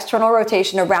muscles of external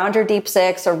rotation around your deep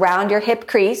six, around your hip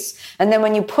crease. And then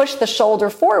when you push the shoulder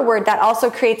forward, that also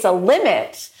creates a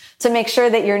limit to make sure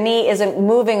that your knee isn't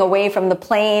moving away from the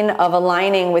plane of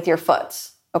aligning with your foot.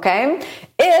 Okay?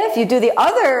 If you do the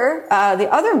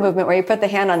other movement where you put the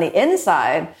hand on the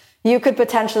inside, you could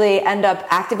potentially end up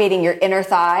activating your inner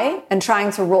thigh and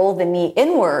trying to roll the knee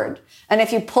inward. And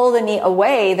if you pull the knee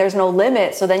away, there's no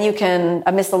limit. So then you can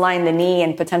misalign the knee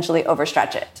and potentially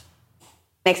overstretch it.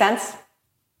 Make sense?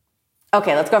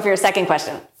 Okay, let's go for your second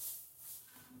question.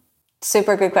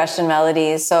 Super good question,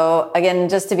 Melody. So again,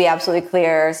 just to be absolutely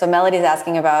clear, so Melody's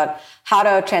asking about how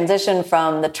to transition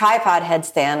from the tripod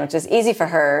headstand, which is easy for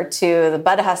her, to the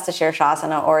Baddha Hasta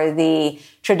Shirshasana, or the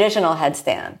traditional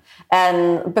headstand.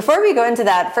 And before we go into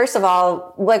that, first of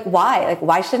all,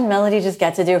 why shouldn't Melody just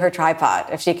get to do her tripod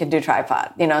if she could do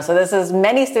tripod? So this is,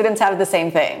 many students have the same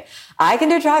thing. I can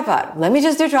do tripod. Let me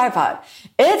just do tripod.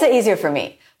 It's easier for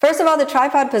me. First of all, the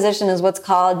tripod position is what's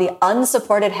called the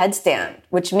unsupported headstand,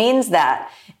 which means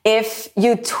that if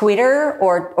you twitter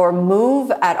or move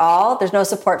at all, there's no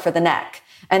support for the neck.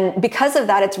 And because of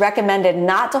that, it's recommended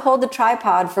not to hold the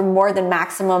tripod for more than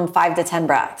maximum 5 to 10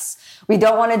 breaths. We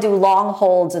don't want to do long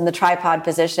holds in the tripod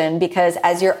position because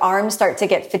as your arms start to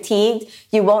get fatigued,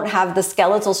 you won't have the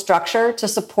skeletal structure to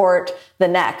support the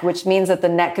neck, which means that the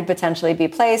neck could potentially be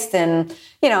placed in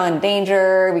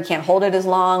danger. We can't hold it as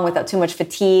long without too much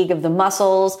fatigue of the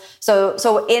muscles.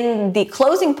 So in the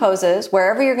closing poses,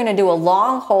 wherever you're going to do a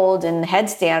long hold in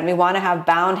headstand, we want to have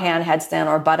bound hand headstand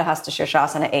or Baddha Hasta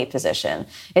Shirshasana A position.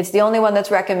 It's the only one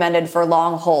that's recommended for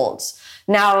long holds.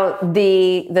 Now,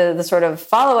 the sort of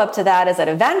follow-up to that is that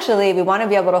eventually we want to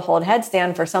be able to hold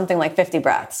headstand for something like 50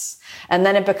 breaths. And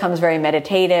then it becomes very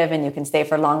meditative and you can stay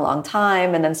for a long, long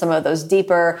time. And then some of those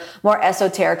deeper, more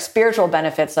esoteric spiritual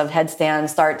benefits of headstand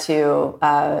start to,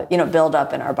 build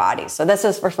up in our bodies. So this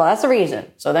is, first of all, that's the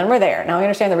reason. So then we're there. Now we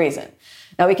understand the reason.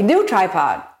 Now we can do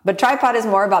tripod, but tripod is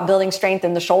more about building strength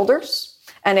in the shoulders.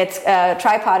 And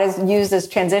tripod is used as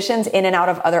transitions in and out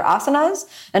of other asanas.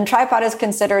 And tripod is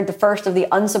considered the first of the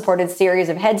unsupported series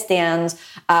of headstands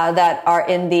that are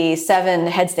in the 7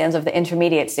 headstands of the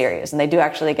intermediate series. And they do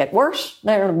actually get worse.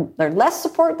 They're less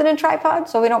support than in tripod.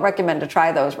 So we don't recommend to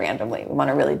try those randomly. We want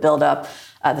to really build up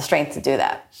the strength to do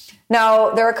that.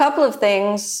 Now, there are a couple of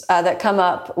things that come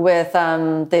up with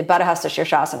the Baddha Hasta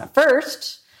Shirshasana.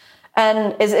 First,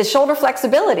 and is shoulder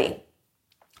flexibility.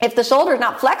 If the shoulder is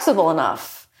not flexible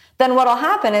enough, then what will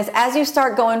happen is as you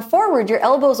start going forward, your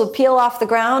elbows will peel off the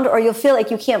ground or you'll feel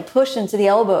like you can't push into the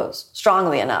elbows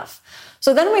strongly enough.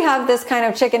 So then we have this kind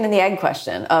of chicken and the egg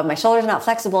question of my shoulder's not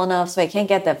flexible enough, so I can't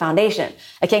get the foundation.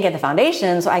 I can't get the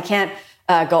foundation, so I can't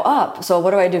go up. So what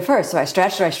do I do first? Do I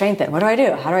stretch? Do I strengthen? What do I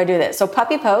do? How do I do this? So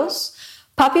puppy pose,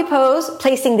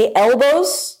 placing the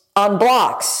elbows on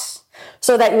blocks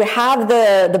so that you have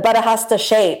the Baddha Hasta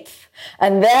shape.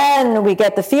 And then we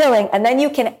get the feeling, and then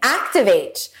you can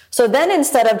activate. So then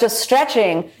instead of just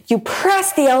stretching, you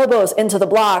press the elbows into the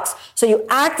blocks. So you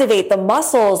activate the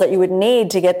muscles that you would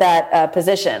need to get that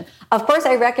position. Of course,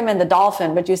 I recommend the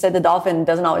dolphin, but you said the dolphin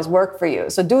doesn't always work for you.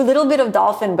 So do a little bit of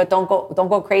dolphin, but don't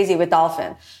go crazy with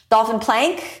dolphin. Dolphin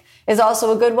plank is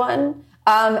also a good one.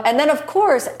 And then of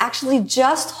course, actually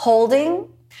just holding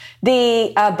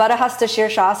The Baddha Hasta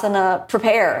Shirshasana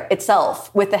prepare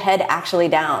itself with the head actually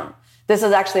down. This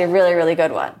is actually a really, really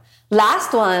good one.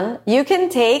 Last one, you can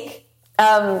take,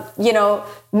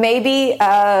 maybe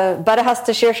Baddha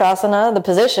Hasta Shirshasana, the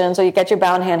position, so you get your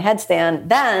bound hand headstand.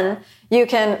 Then you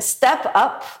can step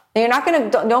up. You're not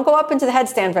don't go up into the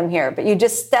headstand from here, but you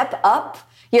just step up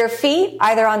your feet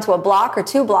either onto a block or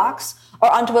 2 blocks,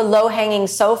 or onto a low-hanging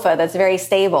sofa that's very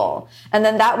stable. And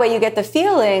then that way you get the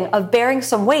feeling of bearing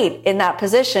some weight in that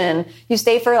position. You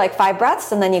stay for like 5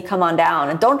 breaths and then you come on down.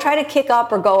 And don't try to kick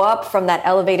up or go up from that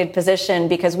elevated position,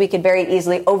 because we could very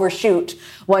easily overshoot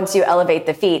once you elevate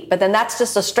the feet. But then that's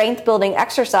just a strength-building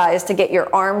exercise to get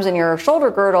your arms and your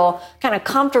shoulder girdle kind of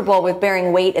comfortable with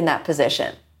bearing weight in that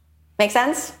position. Make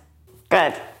sense?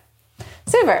 Good.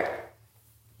 Super.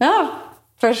 No,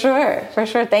 for sure. For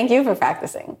sure. Thank you for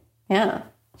practicing. Yeah.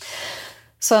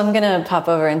 So I'm going to pop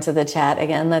over into the chat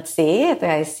again. Let's see.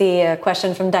 I see a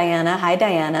question from Diana. Hi,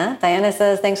 Diana. Diana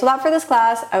says, thanks a lot for this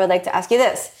class. I would like to ask you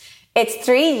this. It's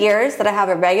 3 years that I have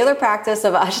a regular practice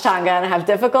of Ashtanga and I have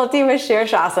difficulty with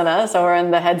Shirshasana. So we're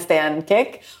in the headstand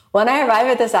kick. When I arrive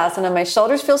at this asana, my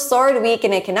shoulders feel sore and weak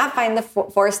and I cannot find the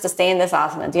force to stay in this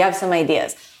asana. Do you have some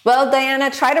ideas? Well, Diana,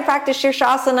 try to practice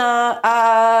Shirshasana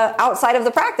outside of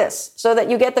the practice so that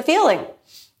you get the feeling.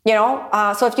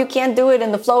 So if you can't do it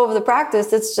in the flow of the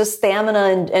practice, it's just stamina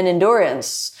and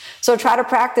endurance. So try to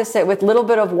practice it with a little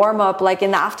bit of warm up, like in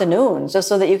the afternoon, just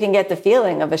so that you can get the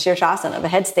feeling of a Shirshasana, of a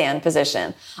headstand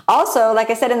position. Also,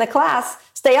 like I said in the class,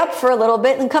 stay up for a little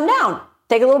bit and come down.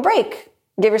 Take a little break.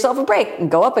 Give yourself a break and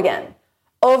go up again.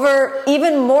 Over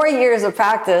even more years of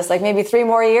practice, like maybe 3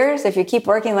 more years, if you keep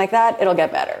working like that, it'll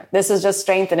get better. This is just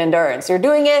strength and endurance. You're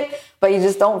doing it, but you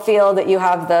just don't feel that you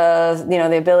have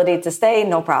the ability to stay.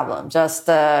 No problem. Just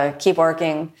keep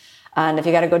working. And if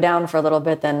you got to go down for a little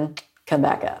bit, then come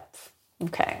back up.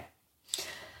 Okay.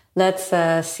 Let's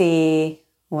see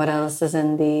what else is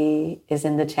in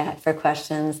the chat for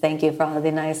questions. Thank you for all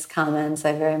the nice comments.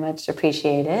 I very much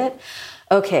appreciate it.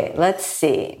 Okay, let's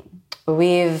see.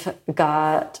 We've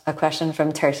got a question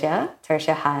from Tertia.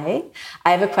 Tertia, hi.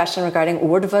 I have a question regarding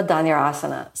Urdhva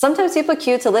Dhanurasana. Sometimes people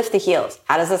cue to lift the heels.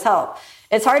 How does this help?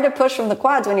 It's hard to push from the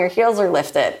quads when your heels are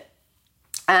lifted.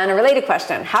 And a related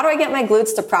question, how do I get my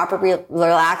glutes to properly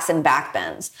relax in back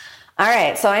bends? All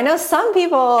right, so I know some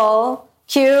people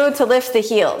cue to lift the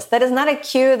heels. That is not a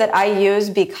cue that I use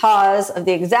because of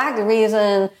the exact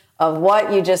reason of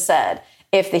what you just said.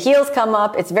 If the heels come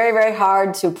up, it's very, very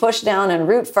hard to push down and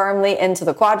root firmly into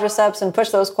the quadriceps and push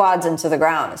those quads into the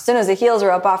ground. As soon as the heels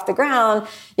are up off the ground,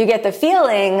 you get the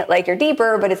feeling like you're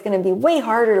deeper, but it's going to be way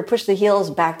harder to push the heels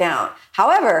back down.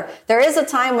 However, there is a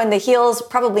time when the heels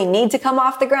probably need to come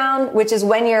off the ground, which is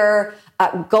when you're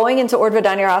going into Urdhva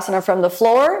Dhanurasana from the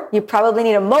floor. You probably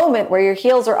need a moment where your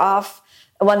heels are off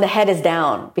when the head is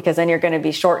down, because then you're going to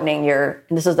be shortening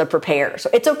this is the prepare. So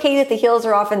it's okay that the heels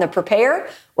are off in the prepare.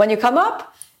 When you come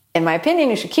up, in my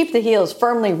opinion, you should keep the heels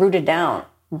firmly rooted down.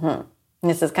 Mm-hmm.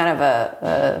 This is kind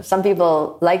of some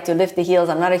people like to lift the heels.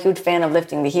 I'm not a huge fan of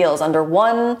lifting the heels under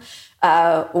one.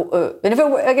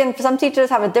 Again, some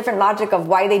teachers have a different logic of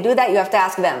why they do that. You have to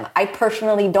ask them. I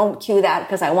personally don't cue that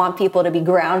because I want people to be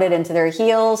grounded into their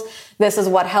heels. This is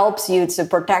what helps you to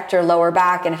protect your lower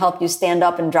back and help you stand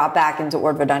up and drop back into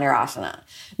Urdhva Dhanurasana.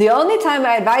 The only time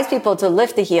I advise people to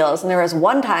lift the heels, and there is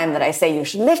one time that I say you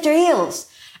should lift your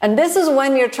heels, and this is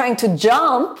when you're trying to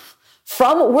jump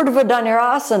from Urdhva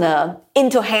Dhanurasana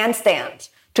into handstand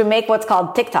to make what's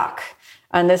called tick-tock.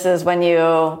 And this is when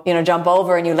you jump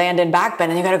over and you land in back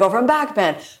bend, and you got to go from back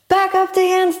bend back up to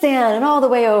handstand and all the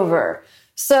way over.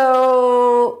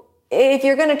 So if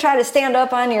you're going to try to stand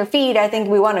up on your feet, I think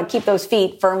we want to keep those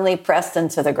feet firmly pressed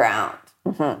into the ground.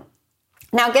 Mm-hmm.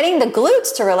 Now, getting the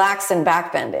glutes to relax in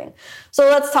back bending. So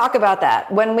let's talk about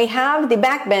that. When we have the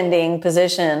back bending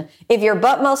position, if your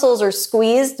butt muscles are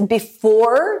squeezed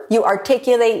before you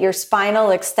articulate your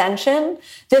spinal extension,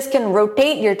 this can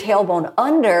rotate your tailbone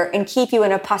under and keep you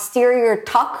in a posterior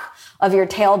tuck of your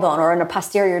tailbone or in a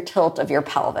posterior tilt of your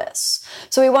pelvis.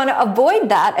 So we want to avoid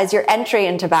that as your entry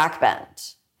into back bend.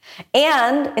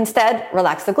 And instead,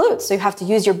 relax the glutes. So you have to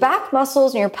use your back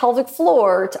muscles and your pelvic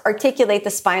floor to articulate the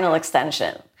spinal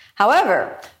extension.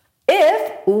 However,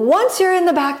 if once you're in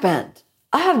the back bend,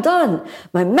 I have done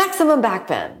my maximum back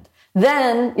bend,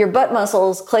 then your butt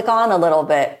muscles click on a little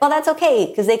bit. Well, that's okay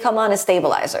because they come on as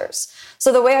stabilizers.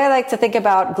 So the way I like to think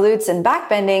about glutes and back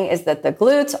bending is that the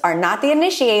glutes are not the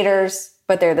initiators,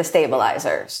 but they're the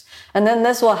stabilizers. And then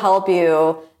this will help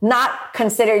you not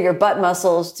consider your butt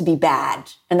muscles to be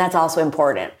bad. And that's also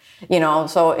important.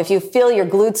 So if you feel your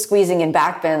glutes squeezing in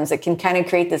back bends, it can kind of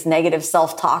create this negative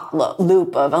self-talk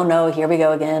loop of, oh no, here we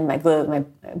go again. My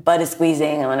butt is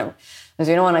squeezing. Because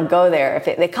you don't want to go there. If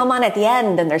they come on at the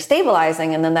end and they're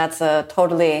stabilizing, and then that's a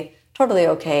totally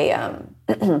okay,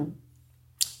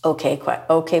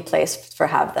 okay place for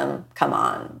have them come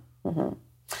on. Mm-hmm.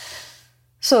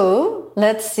 So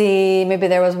let's see. Maybe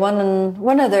there was one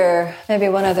other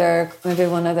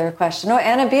question. Oh,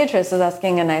 Anna Beatrice is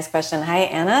asking a nice question. Hi,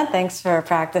 Anna. Thanks for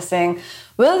practicing.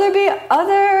 Will there be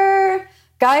other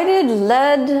guided,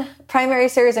 led primary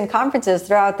series and conferences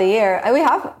throughout the year? We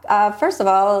have. First of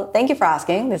all, thank you for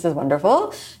asking. This is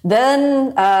wonderful.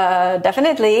 Then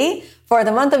definitely for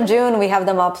the month of June, we have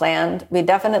them all planned. We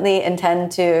definitely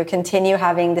intend to continue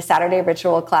having the Saturday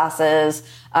ritual classes,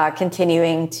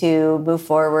 continuing to move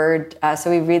forward. So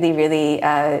we really,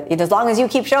 as long as you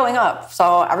keep showing up.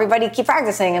 So everybody keep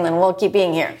practicing, and then we'll keep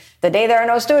being here. The day there are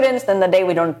no students, then the day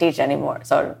we don't teach anymore.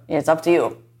 So it's up to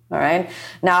you. All right.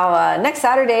 Now, next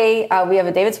Saturday, we have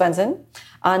a David Swenson.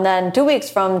 And then 2 weeks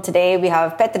from today, we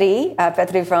have Petri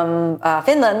from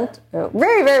Finland.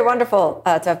 Very, very wonderful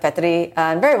to have Petri,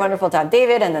 and very wonderful to have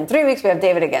David. And then 3 weeks, we have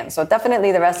David again. So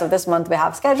definitely the rest of this month we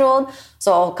have scheduled.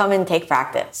 So come and take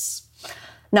practice.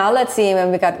 Now, let's see.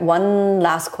 We got one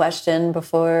last question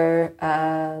before,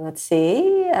 let's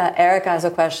see. Erica has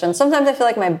a question. Sometimes I feel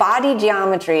like my body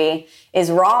geometry is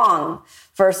wrong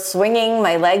for swinging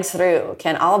my legs through.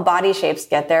 Can all body shapes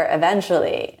get there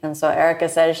eventually? And so Erica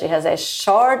says she has a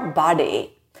short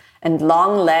body and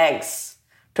long legs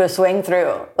to swing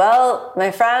through. Well,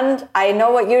 my friend, I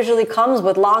know what usually comes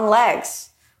with long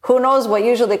legs. Who knows what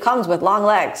usually comes with long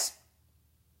legs?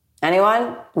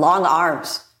 Anyone? Long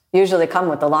arms usually come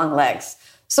with the long legs.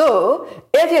 So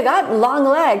if you got long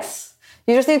legs,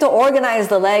 you just need to organize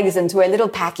the legs into a little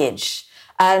package.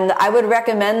 And I would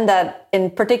recommend that,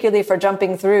 particularly for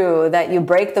jumping through, that you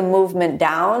break the movement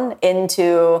down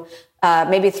into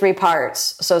maybe 3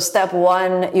 parts. So step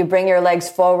 1, you bring your legs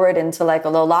forward into like a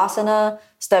lolasana.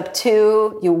 Step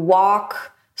 2, you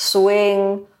walk,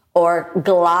 swing, or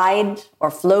glide, or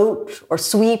float, or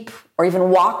sweep, or even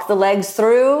walk the legs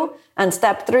through. And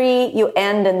step 3, you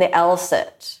end in the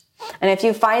L-sit. And if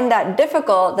you find that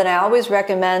difficult, then I always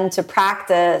recommend to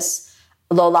practice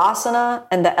lolasana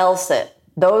and the L-sit.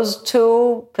 Those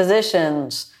 2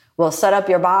 positions will set up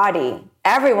your body,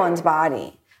 everyone's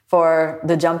body, for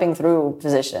the jumping through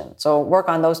position. So work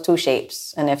on those 2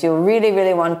 shapes. And if you really,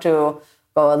 really want to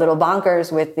go a little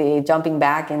bonkers with the jumping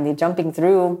back and the jumping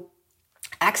through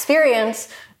experience,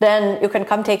 then you can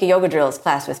come take a yoga drills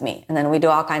class with me. And then we do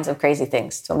all kinds of crazy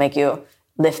things to make you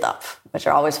lift up, which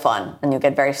are always fun, and you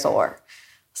get very sore.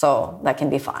 So that can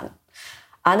be fun.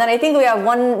 And then I think we have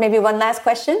one last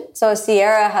question. So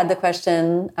Sierra had the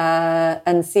question,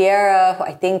 and Sierra, who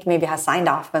I think maybe has signed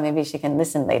off, but maybe she can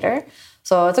listen later.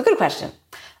 So it's a good question.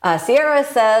 Sierra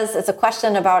says it's a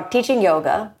question about teaching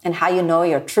yoga and how you know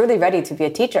you're truly ready to be a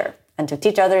teacher and to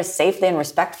teach others safely and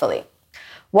respectfully.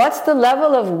 What's the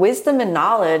level of wisdom and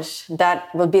knowledge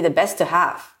that will be the best to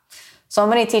have? So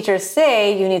many teachers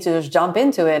say you need to just jump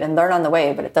into it and learn on the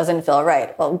way, but it doesn't feel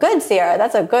right. Well, good, Sierra.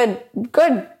 That's a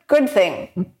good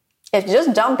thing. If you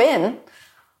just jump in,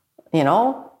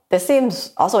 this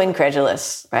seems also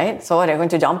incredulous, right? So what, are you going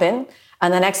to jump in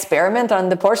and then experiment on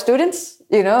the poor students,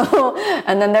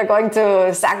 and then they're going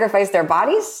to sacrifice their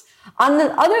bodies? On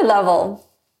the other level,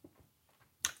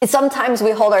 sometimes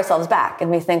we hold ourselves back and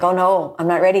we think, oh no, I'm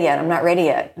not ready yet.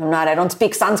 I don't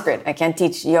speak Sanskrit. I can't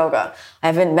teach yoga. I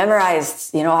haven't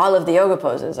memorized, all of the yoga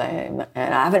poses. And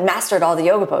I haven't mastered all the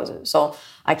yoga poses. So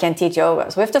I can't teach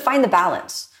yoga. So we have to find the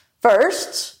balance.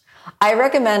 First, I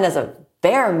recommend as a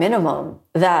bare minimum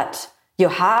that you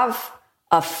have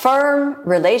a firm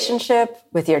relationship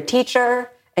with your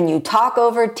teacher and you talk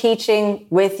over teaching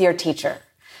with your teacher.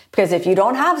 Because if you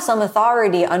don't have some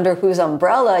authority under whose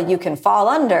umbrella you can fall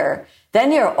under,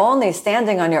 then you're only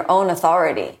standing on your own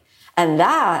authority. And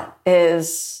that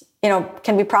is,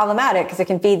 can be problematic because it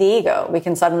can feed the ego. We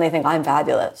can suddenly think, I'm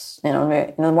fabulous.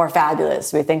 The more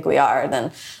fabulous we think we are,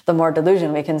 then the more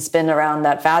delusion we can spin around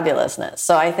that fabulousness.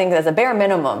 So I think as a bare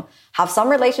minimum, have some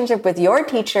relationship with your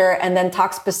teacher and then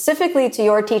talk specifically to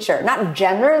your teacher, not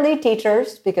generally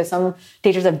teachers, because some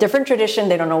teachers have different tradition.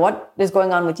 They don't know what is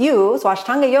going on with you. So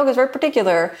Ashtanga yoga is very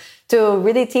particular. To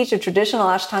really teach a traditional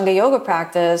Ashtanga yoga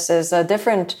practice is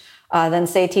different than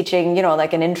say teaching,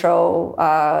 like an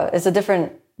intro, is a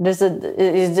different, has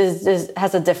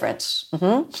a difference.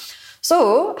 Mm-hmm.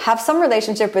 So have some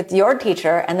relationship with your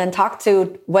teacher and then talk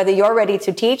to whether you're ready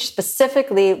to teach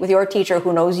specifically with your teacher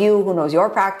who knows you, who knows your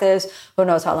practice, who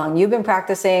knows how long you've been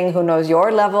practicing, who knows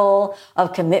your level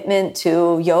of commitment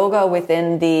to yoga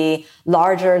within the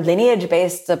larger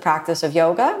lineage-based practice of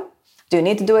yoga. Do you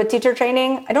need to do a teacher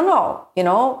training? I don't know.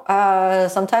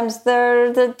 Sometimes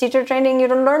the teacher training, you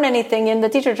don't learn anything in the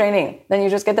teacher training. Then you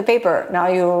just get the paper. Now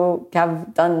you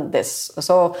have done this.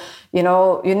 So,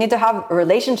 you need to have a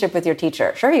relationship with your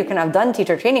teacher. Sure, you can have done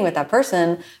teacher training with that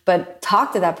person, but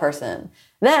talk to that person.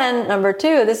 Then number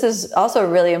 2, this is also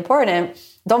really important.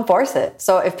 Don't force it.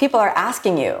 So if people are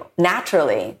asking you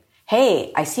naturally,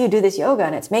 hey, I see you do this yoga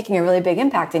and it's making a really big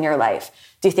impact in your life.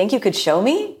 Do you think you could show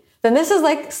me? Then this is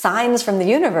like signs from the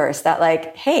universe that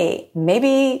like, hey,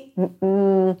 maybe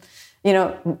I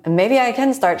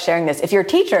can start sharing this. If your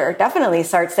teacher, definitely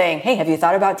start saying, hey, have you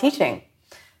thought about teaching?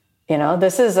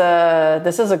 This is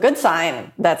a good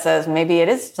sign that says maybe it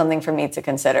is something for me to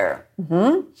consider.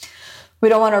 Mm-hmm. We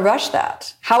don't want to rush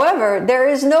that. However, there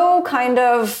is no kind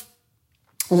of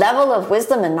level of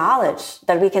wisdom and knowledge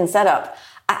that we can set up.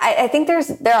 I think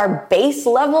there are base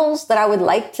levels that I would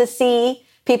like to see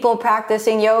people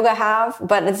practicing yoga have,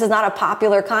 but this is not a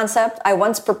popular concept. I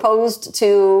once proposed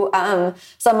to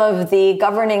some of the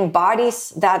governing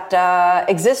bodies that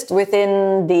exist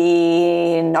within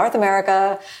the North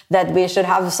America that we should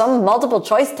have some multiple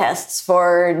choice tests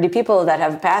for the people that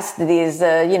have passed these,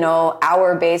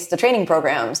 hour-based training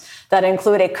programs that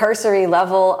include a cursory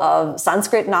level of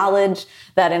Sanskrit knowledge,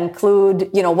 that include,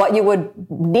 what you would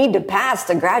need to pass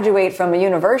to graduate from a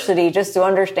university just to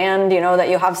understand, that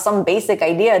you have some basic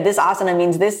idea. This asana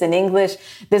means this in English.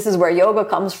 This is where yoga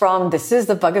comes from. This is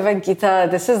the Bhagavad Gita.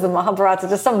 This is the Mahabharata.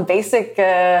 Just some basic,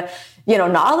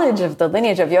 knowledge of the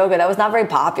lineage of yoga that was not very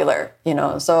popular,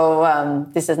 So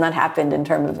this has not happened in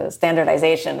terms of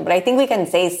standardization. But I think we can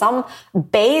say some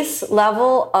base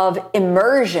level of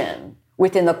immersion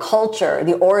within the culture,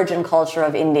 the origin culture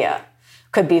of India,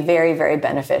 could be very, very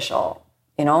beneficial,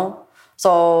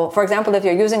 So, for example, if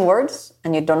you're using words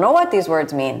and you don't know what these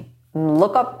words mean,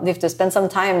 look up, you have to spend some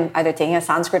time either taking a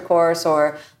Sanskrit course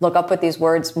or look up what these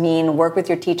words mean, work with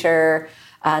your teacher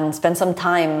and spend some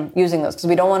time using those. Because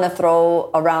we don't want to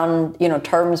throw around,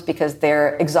 terms because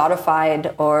they're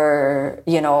exotified or,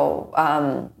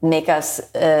 make us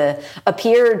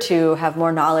appear to have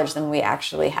more knowledge than we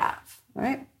actually have,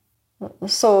 right?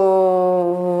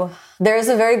 So there's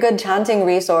a very good chanting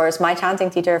resource. My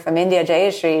chanting teacher from India,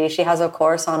 Jayashree, she has a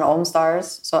course on Om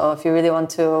Stars. So if you really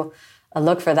want to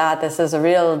look for that, this is a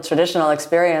real traditional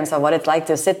experience of what it's like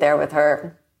to sit there with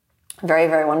her. Very,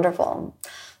 very wonderful.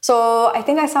 So I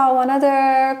think I saw one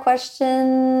other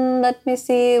question. Let me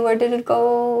see. Where did it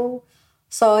go?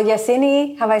 So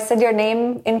Yasini, have I said your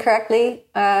name incorrectly?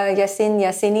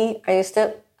 Yasini, are you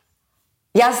still?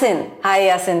 Yasin. Hi,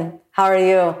 Yasin. How are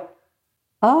you?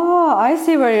 Oh, I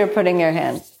see where you're putting your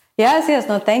hand. Yes.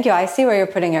 No, thank you. I see where you're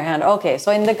putting your hand. Okay.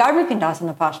 So in the Garbha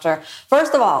Pindasana posture,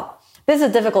 first of all, this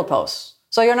is a difficult pose.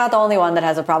 So you're not the only one that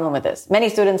has a problem with this. Many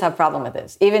students have a problem with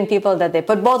this. Even people that they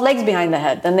put both legs behind the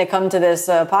head. Then they come to this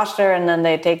posture and then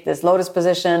they take this lotus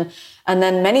position. And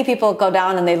then many people go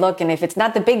down and they look. And if it's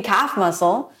not the big calf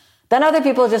muscle, then other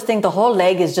people just think the whole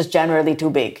leg is just generally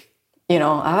too big.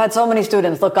 I've had so many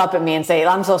students look up at me and say,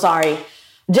 I'm so sorry.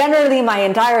 Generally, my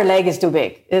entire leg is too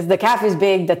big. The calf is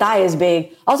big, the thigh is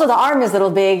big. Also, the arm is a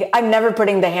little big. I'm never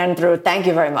putting the hand through. Thank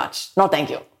you very much. No, thank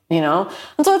you. And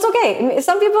so it's okay.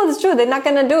 Some people, it's true, they're not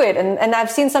going to do it. And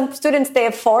I've seen some students, they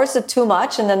have forced it too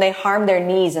much and then they harm their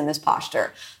knees in this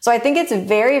posture. So I think it's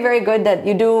very, very good that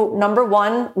you do, number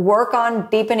one, work on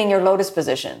deepening your lotus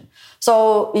position.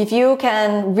 So if you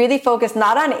can really focus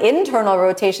not on internal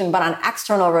rotation, but on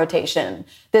external rotation,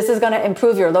 this is going to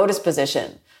improve your lotus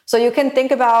position. So you can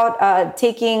think about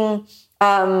taking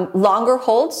longer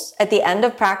holds at the end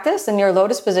of practice in your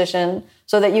lotus position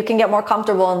so that you can get more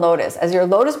comfortable in lotus. As your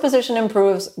lotus position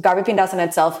improves, Garbha Pindasana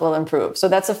itself will improve. So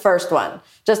that's the first one,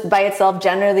 just by itself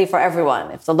generally for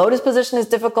everyone. If the lotus position is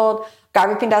difficult,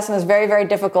 Garbha Pindasana is very, very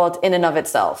difficult in and of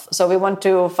itself. So we want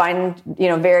to find,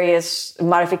 various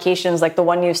modifications like the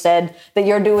one you said that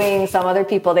you're doing. Some other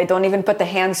people, they don't even put the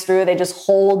hands through. They just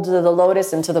hold the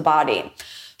lotus into the body.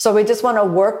 So we just want to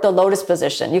work the lotus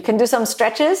position. You can do some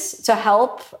stretches to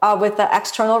help with the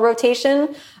external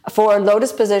rotation for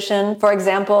lotus position. For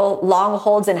example, long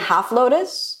holds in half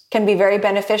lotus can be very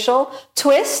beneficial.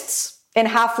 Twists in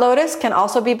half lotus can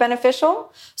also be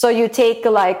beneficial. So you take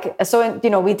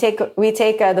we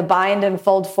take the bind and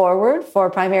fold forward for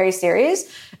primary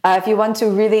series. If you want to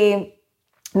really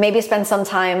maybe spend some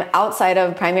time outside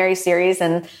of primary series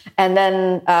and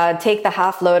then take the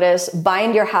half lotus,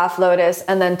 bind your half lotus,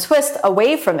 and then twist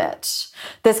away from it.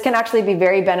 This can actually be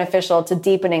very beneficial to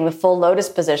deepening the full lotus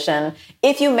position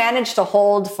if you manage to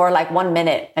hold for like 1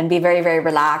 minute and be very, very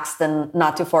relaxed and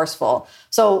not too forceful.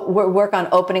 So work on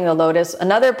opening the lotus.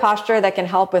 Another posture that can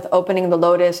help with opening the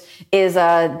lotus is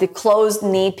the closed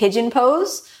knee pigeon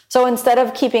pose. So instead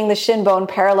of keeping the shin bone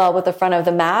parallel with the front of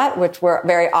the mat, which we're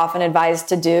very often advised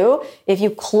to do, if you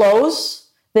close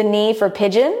the knee for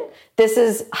pigeon, this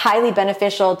is highly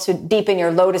beneficial to deepen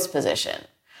your lotus position.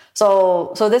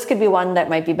 So this could be one that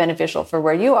might be beneficial for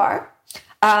where you are.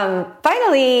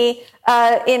 Finally,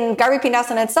 in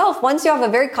Garvipindasana itself, once you have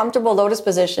a very comfortable lotus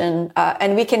position,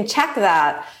 and we can check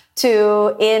that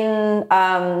in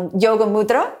Yoga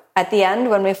Mudra at the end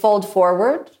when we fold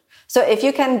forward. So if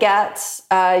you can get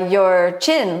your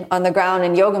chin on the ground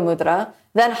in Yoga Mudra,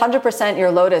 then 100%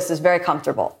 your lotus is very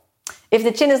comfortable. If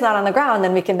the chin is not on the ground,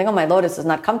 then we can think, oh, my lotus is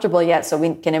not comfortable yet, so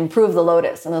we can improve the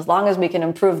lotus. And as long as we can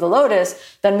improve the lotus,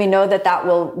 then we know that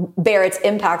will bear its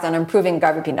impact on improving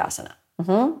Garvipindasana.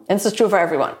 And this is true for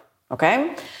everyone,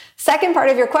 okay? Second part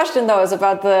of your question, though, is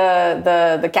about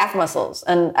the calf muscles.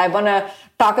 And I want to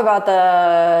talk about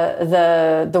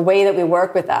the way that we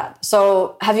work with that.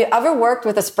 So have you ever worked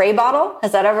with a spray bottle? You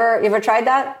ever tried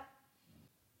that?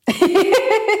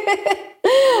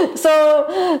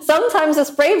 So sometimes a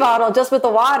spray bottle just with the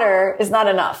water is not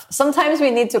enough. Sometimes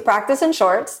we need to practice in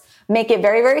shorts, make it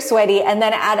very, very sweaty, and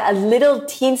then add a little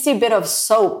teensy bit of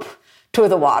soap to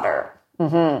the water.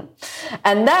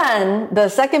 And then the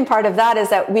second part of that is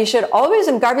that we should always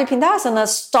in Garvipindasana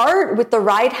start with the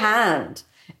right hand.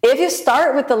 If you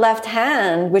start with the left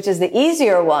hand, which is the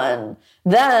easier one,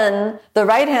 then the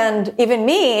right hand, even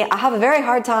me, I have a very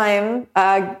hard time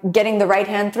getting the right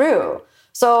hand through.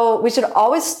 So we should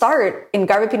always start in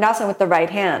Garvipindasana with the right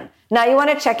hand. Now you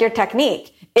want to check your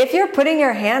technique. If you're putting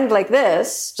your hand like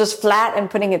this, just flat and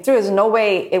putting it through, there's no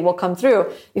way it will come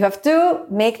through. You have to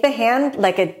make the hand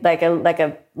like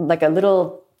a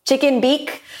little chicken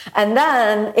beak. And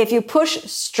then if you push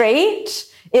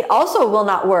straight, it also will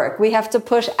not work. We have to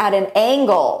push at an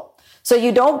angle. So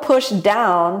you don't push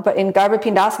down, but in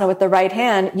Garvipindasana with the right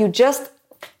hand, you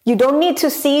don't need to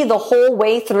see the whole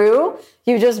way through.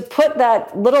 You just put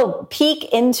that little peek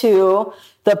into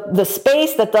the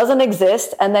space that doesn't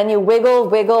exist, and then you wiggle,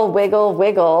 wiggle, wiggle,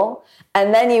 wiggle,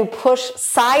 and then you push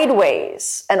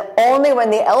sideways. And only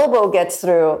when the elbow gets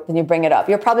through, then you bring it up.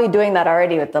 You're probably doing that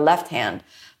already with the left hand.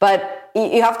 But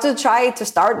you have to try to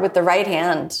start with the right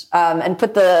hand, and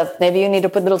maybe you need to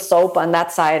put a little soap on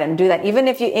that side and do that. Even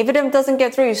if it doesn't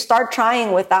get through, you start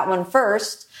trying with that one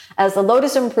first. As the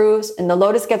lotus improves and the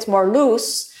lotus gets more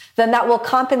loose, then that will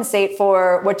compensate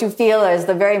for what you feel as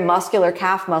the very muscular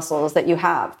calf muscles that you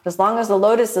have. As long as the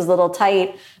lotus is a little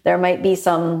tight, there might be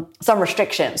some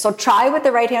restriction. So try with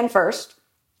the right hand first.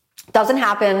 Doesn't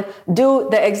happen, do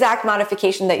the exact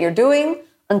modification that you're doing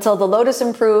until the lotus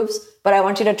improves, but I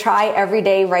want you to try every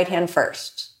day right hand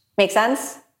first. Make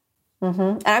sense?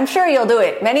 And I'm sure you'll do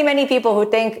it. Many, many people who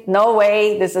think, no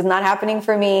way, this is not happening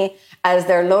for me, as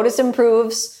their lotus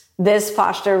improves, this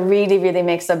posture really, really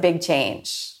makes a big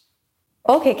change.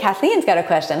 Okay, Kathleen's got a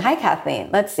question. Hi, Kathleen.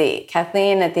 Let's see.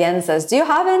 Kathleen at the end says, do you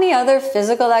have any other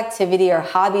physical activity or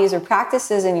hobbies or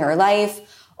practices in your life?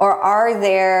 Or are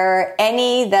there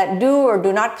any that do or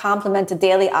do not complement the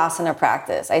daily asana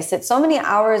practice? I sit so many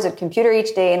hours at computer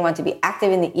each day and want to be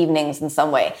active in the evenings in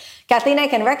some way. Kathleen, I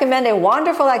can recommend a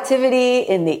wonderful activity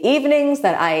in the evenings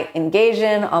that I engage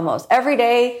in almost every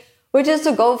day, which is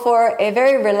to go for a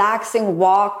very relaxing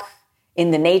walk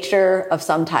in the nature of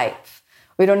some type.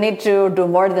 We don't need to do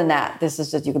more than that. This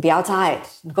is just, you could be outside,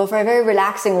 go for a very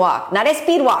relaxing walk, not a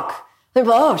speed walk.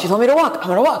 People, oh, she told me to walk. I'm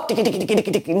going to walk. Then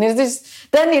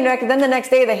the next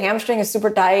day, the hamstring is super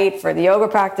tight for the yoga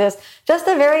practice. Just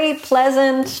a very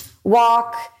pleasant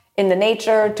walk in the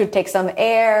nature to take some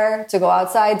air, to go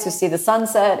outside to see the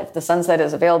sunset, if the sunset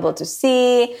is available to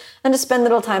see, and to spend a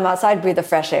little time outside, breathe the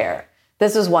fresh air.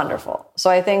 This is wonderful. So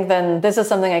I think then this is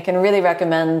something I can really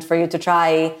recommend for you to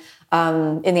try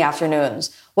in the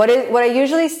afternoons. What I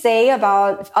usually say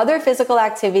about other physical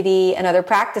activity and other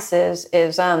practices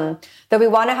is that we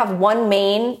want to have one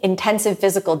main intensive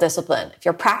physical discipline. If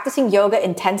you're practicing yoga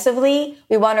intensively,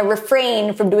 we want to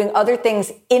refrain from doing other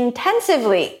things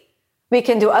intensively. We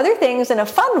can do other things in a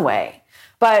fun way,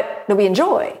 but that we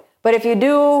enjoy. But if you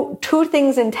do two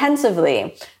things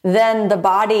intensively, then the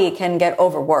body can get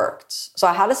overworked. So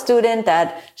I had a student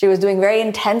that she was doing very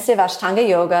intensive Ashtanga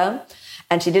yoga.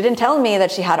 And she didn't tell me that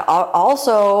she had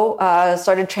also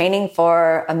started training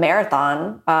for a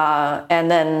marathon.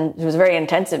 And then it was a very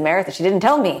intensive marathon. She didn't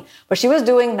tell me. But she was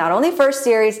doing not only first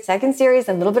series, second series,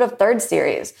 and a little bit of third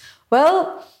series.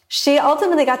 Well, she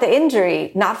ultimately got the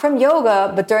injury, not from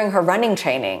yoga, but during her running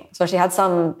training. So she had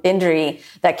some injury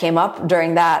that came up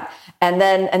during that. And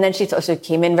then she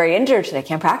came in very injured. She said, I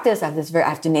can't practice.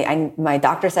 My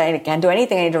doctor said I can't do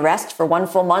anything. I need to rest for 1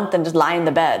 full month and just lie in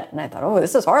the bed. And I thought, oh,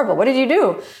 this is horrible. What did you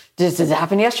do? Did this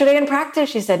happen yesterday in practice?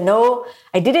 She said, no,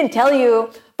 I didn't tell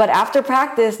you. But after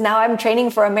practice, now I'm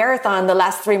training for a marathon the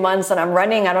last 3 months and I'm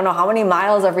running, I don't know how many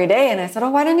miles every day. And I said, oh,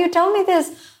 why didn't you tell me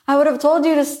this? I would have told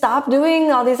you to stop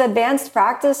doing all these advanced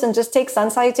practice and just take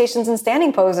sun salutations and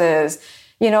standing poses.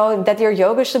 That your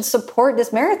yoga should support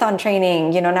this marathon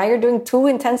training. Now you're doing 2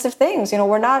 intensive things.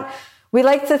 We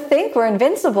like to think we're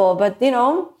invincible, but there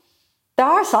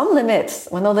are some limits.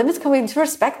 When the limits come, we need to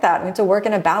respect that. We need to work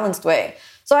in a balanced way.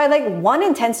 So I like 1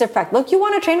 intensive practice. Look, you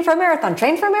want to train for a marathon,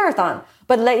 train for a marathon,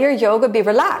 but let your yoga be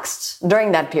relaxed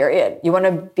during that period. You want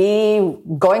to be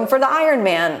going for the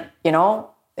Ironman,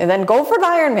 and then go for the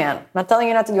Ironman. I'm not telling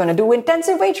you not to. You want to do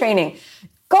intensive weight training,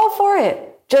 go for it.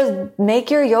 Just make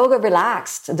your yoga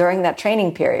relaxed during that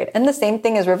training period. And the same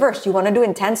thing is reversed. You want to do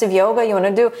intensive yoga, you want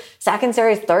to do second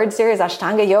series, third series,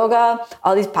 Ashtanga yoga,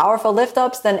 all these powerful lift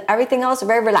ups, then everything else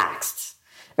very relaxed,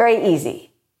 very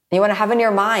easy. And you want to have in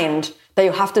your mind that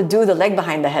you have to do the leg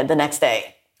behind the head the next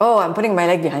day. Oh, I'm putting my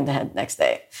leg behind the head next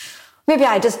day. Maybe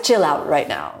I just chill out right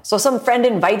now. So some friend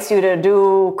invites you to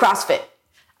do CrossFit.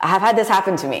 I have had this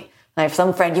happen to me. I have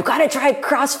some friend, you got to try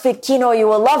CrossFit Kino, you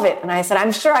will love it. And I said,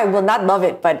 I'm sure I will not love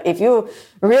it, but if you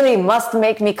really must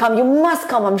make me come, you must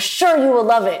come. I'm sure you will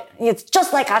love it. It's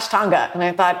just like Ashtanga. And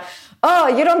I thought, oh,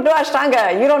 you don't do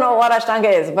Ashtanga. You don't know what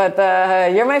Ashtanga is, but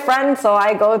you're my friend, so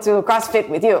I go to CrossFit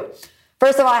with you.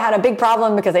 First of all, I had a big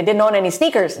problem because I didn't own any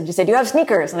sneakers. And she said, you have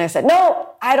sneakers? And I said,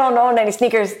 no, I don't own any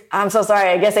sneakers. I'm so sorry.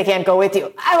 I guess I can't go with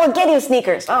you. I will get you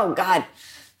sneakers. Oh, God.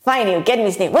 Fine, you get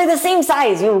me sneakers. We're the same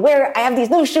size. I have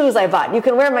these new shoes I bought. You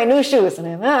can wear my new shoes.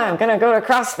 And I'm going to go to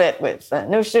CrossFit with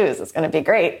new shoes. It's going to be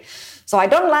great. So I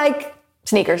don't like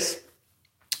sneakers.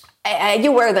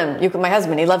 You wear them. My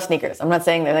husband, he loves sneakers. I'm not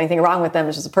saying there's anything wrong with them.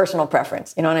 It's just a personal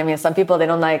preference. You know what I mean? Some people, they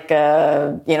don't like,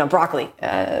 broccoli.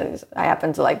 I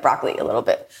happen to like broccoli a little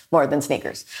bit more than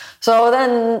sneakers. So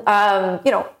then,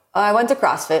 I went to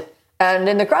CrossFit. And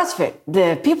in the CrossFit,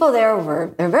 the people there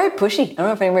they're very pushy. I don't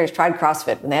know if anybody's tried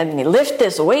CrossFit. And they had me lift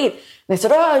this weight. And they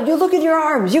said, oh, you look at your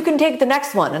arms. You can take the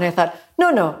next one. And I thought,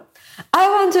 no. I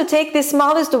want to take the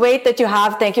smallest weight that you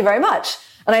have. Thank you very much.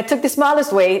 And I took the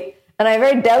smallest weight and I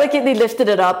very delicately lifted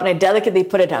it up and I delicately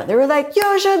put it down. They were like,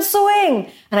 you should swing.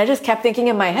 And I just kept thinking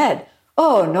in my head,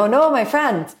 oh, no, my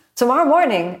friend. Tomorrow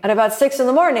morning at about 6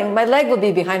 a.m, my leg will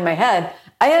be behind my head.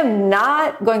 I am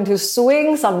not going to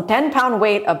swing some 10-pound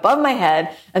weight above my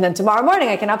head. And then tomorrow morning,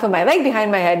 I cannot put my leg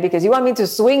behind my head because you want me to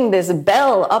swing this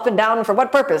bell up and down for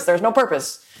what purpose? There's no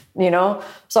purpose,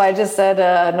 So I just said,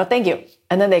 no, thank you.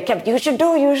 And then they kept, you should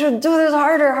do this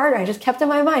harder. I just kept in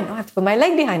my mind, I have to put my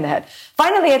leg behind the head.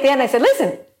 Finally, at the end, I said,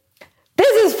 listen,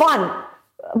 this is fun,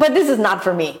 but this is not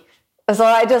for me. So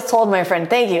I just told my friend,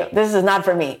 thank you. This is not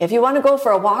for me. If you want to go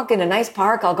for a walk in a nice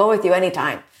park, I'll go with you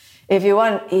anytime. If you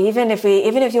want, even if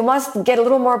you must get a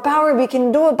little more power, we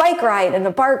can do a bike ride in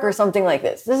the park or something like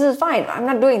this. This is fine. I'm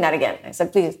not doing that again. I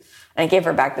said, please. And I gave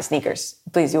her back the sneakers.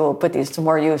 Please, you will put these to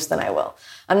more use than I will.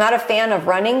 I'm not a fan of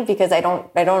running because I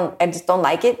just don't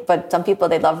like it. But some people,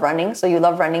 they love running. So you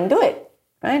love running, do it.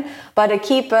 Right? But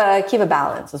keep a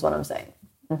balance is what I'm saying.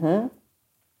 Mm-hmm.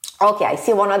 Okay. I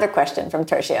see one other question from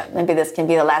Tertia. Maybe this can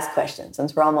be the last question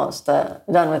since we're almost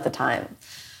done with the time.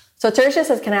 So Tertia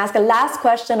says, can I ask a last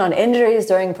question on injuries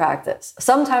during practice?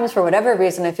 Sometimes for whatever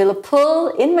reason, I feel a pull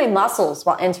in my muscles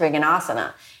while entering an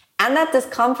asana. And that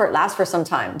discomfort lasts for some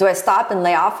time. Do I stop and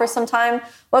lay off for some time?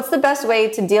 What's the best way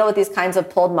to deal with these kinds of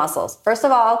pulled muscles? First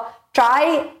of all,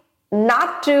 try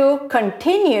not to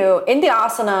continue in the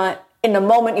asana in the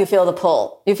moment you feel the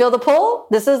pull. You feel the pull?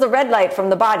 This is the red light from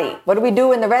the body. What do we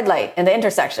do in the red light, in the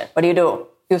intersection? What do?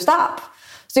 You stop.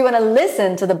 So you want to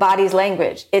listen to the body's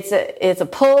language. It's a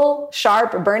pull,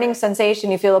 sharp, burning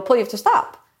sensation. You feel a pull, you have to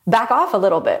stop. Back off a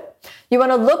little bit. You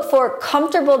want to look for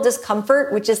comfortable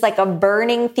discomfort, which is like a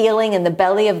burning feeling in the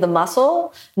belly of the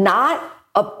muscle, not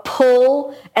a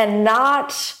pull and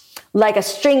not like a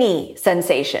stringy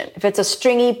sensation. If it's a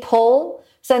stringy pull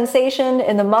sensation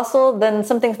in the muscle, then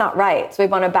something's not right. So we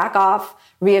want to back off,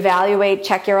 reevaluate,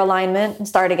 check your alignment, and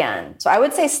start again. So I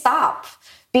would say stop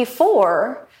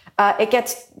before it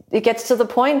gets to the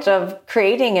point of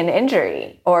creating an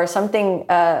injury or something,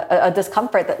 a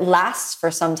discomfort that lasts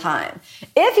for some time.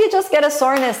 If you just get a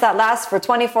soreness that lasts for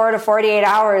 24 to 48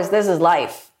 hours, this is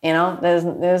life.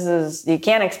 This is, you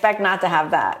can't expect not to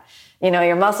have that.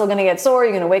 Your muscle going to get sore.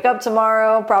 You're going to wake up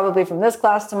tomorrow, probably from this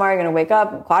class tomorrow. You're going to wake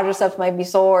up, quadriceps might be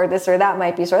sore, this or that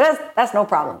might be sore. That's no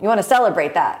problem. You want to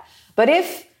celebrate that. But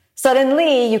if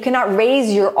suddenly you cannot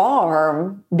raise your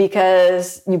arm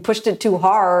because you pushed it too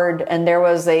hard and there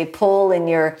was a pull in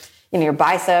your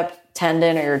bicep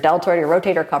tendon or your deltoid or your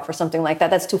rotator cuff or something like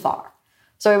that, that's too far.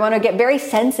 So we want to get very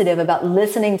sensitive about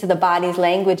listening to the body's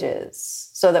languages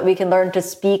so that we can learn to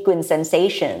speak in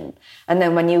sensation. And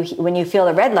then when you feel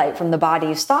a red light from the body,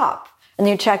 you stop and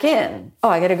you check in. Oh,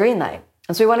 I get a green light.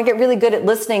 And so we want to get really good at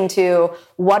listening to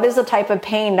what is the type of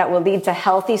pain that will lead to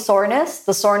healthy soreness,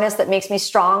 the soreness that makes me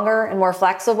stronger and more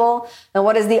flexible, and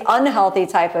what is the unhealthy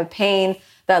type of pain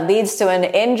that leads to an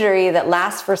injury that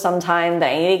lasts for some time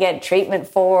that I need to get treatment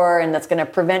for and that's going to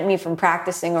prevent me from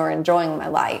practicing or enjoying my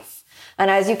life. And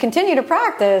as you continue to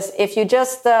practice, if you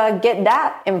just get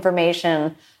that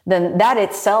information, then that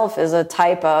itself is a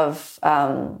type of,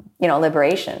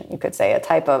 liberation, you could say, a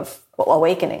type of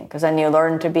awakening, because then you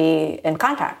learn to be in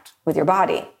contact with your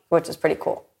body, which is pretty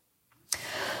cool.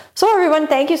 So everyone,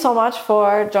 thank you so much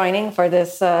for joining for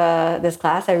this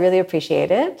class. I really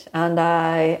appreciate it. And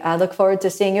I look forward to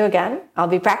seeing you again. I'll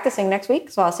be practicing next week,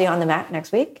 so I'll see you on the mat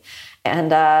next week.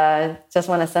 And just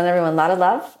want to send everyone a lot of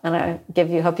love. And I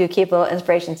hope you keep a little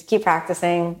inspiration to keep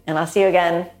practicing. And I'll see you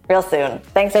again real soon.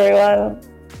 Thanks, everyone.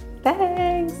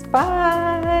 Thanks.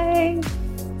 Bye.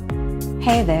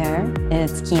 Hey there,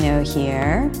 it's Kino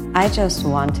here. I just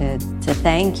wanted to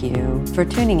thank you for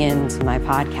tuning in to my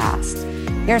podcast.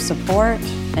 Your support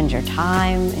and your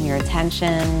time and your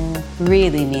attention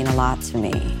really mean a lot to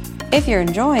me. If you're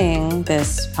enjoying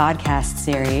this podcast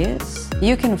series,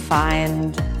 you can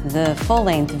find the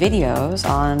full-length videos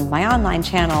on my online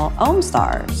channel,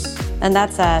 OmStars, and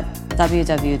that's at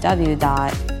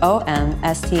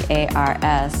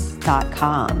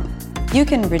www.omstars.com. You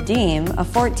can redeem a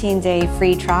 14-day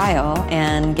free trial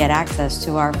and get access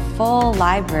to our full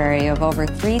library of over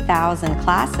 3,000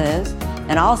 classes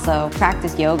and also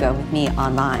practice yoga with me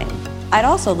online. I'd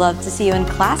also love to see you in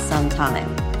class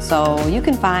sometime. So you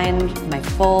can find my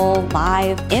full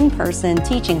live in-person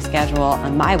teaching schedule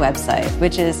on my website,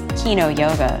 which is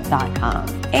kinoyoga.com.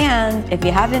 And if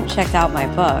you haven't checked out my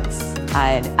books,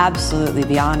 I'd absolutely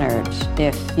be honored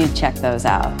if you'd check those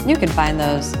out. You can find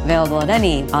those available at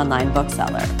any online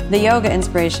bookseller. The Yoga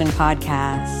Inspiration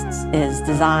Podcast is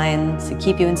designed to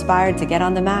keep you inspired to get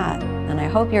on the mat. And I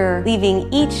hope you're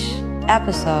leaving each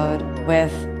episode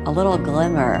with a little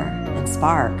glimmer and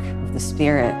spark of the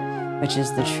spirit, which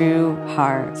is the true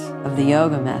heart of the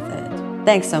yoga method.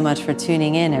 Thanks so much for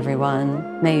tuning in,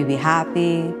 everyone. May you be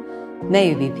happy.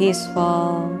 May you be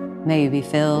peaceful. May you be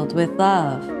filled with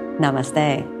love.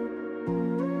 Namaste.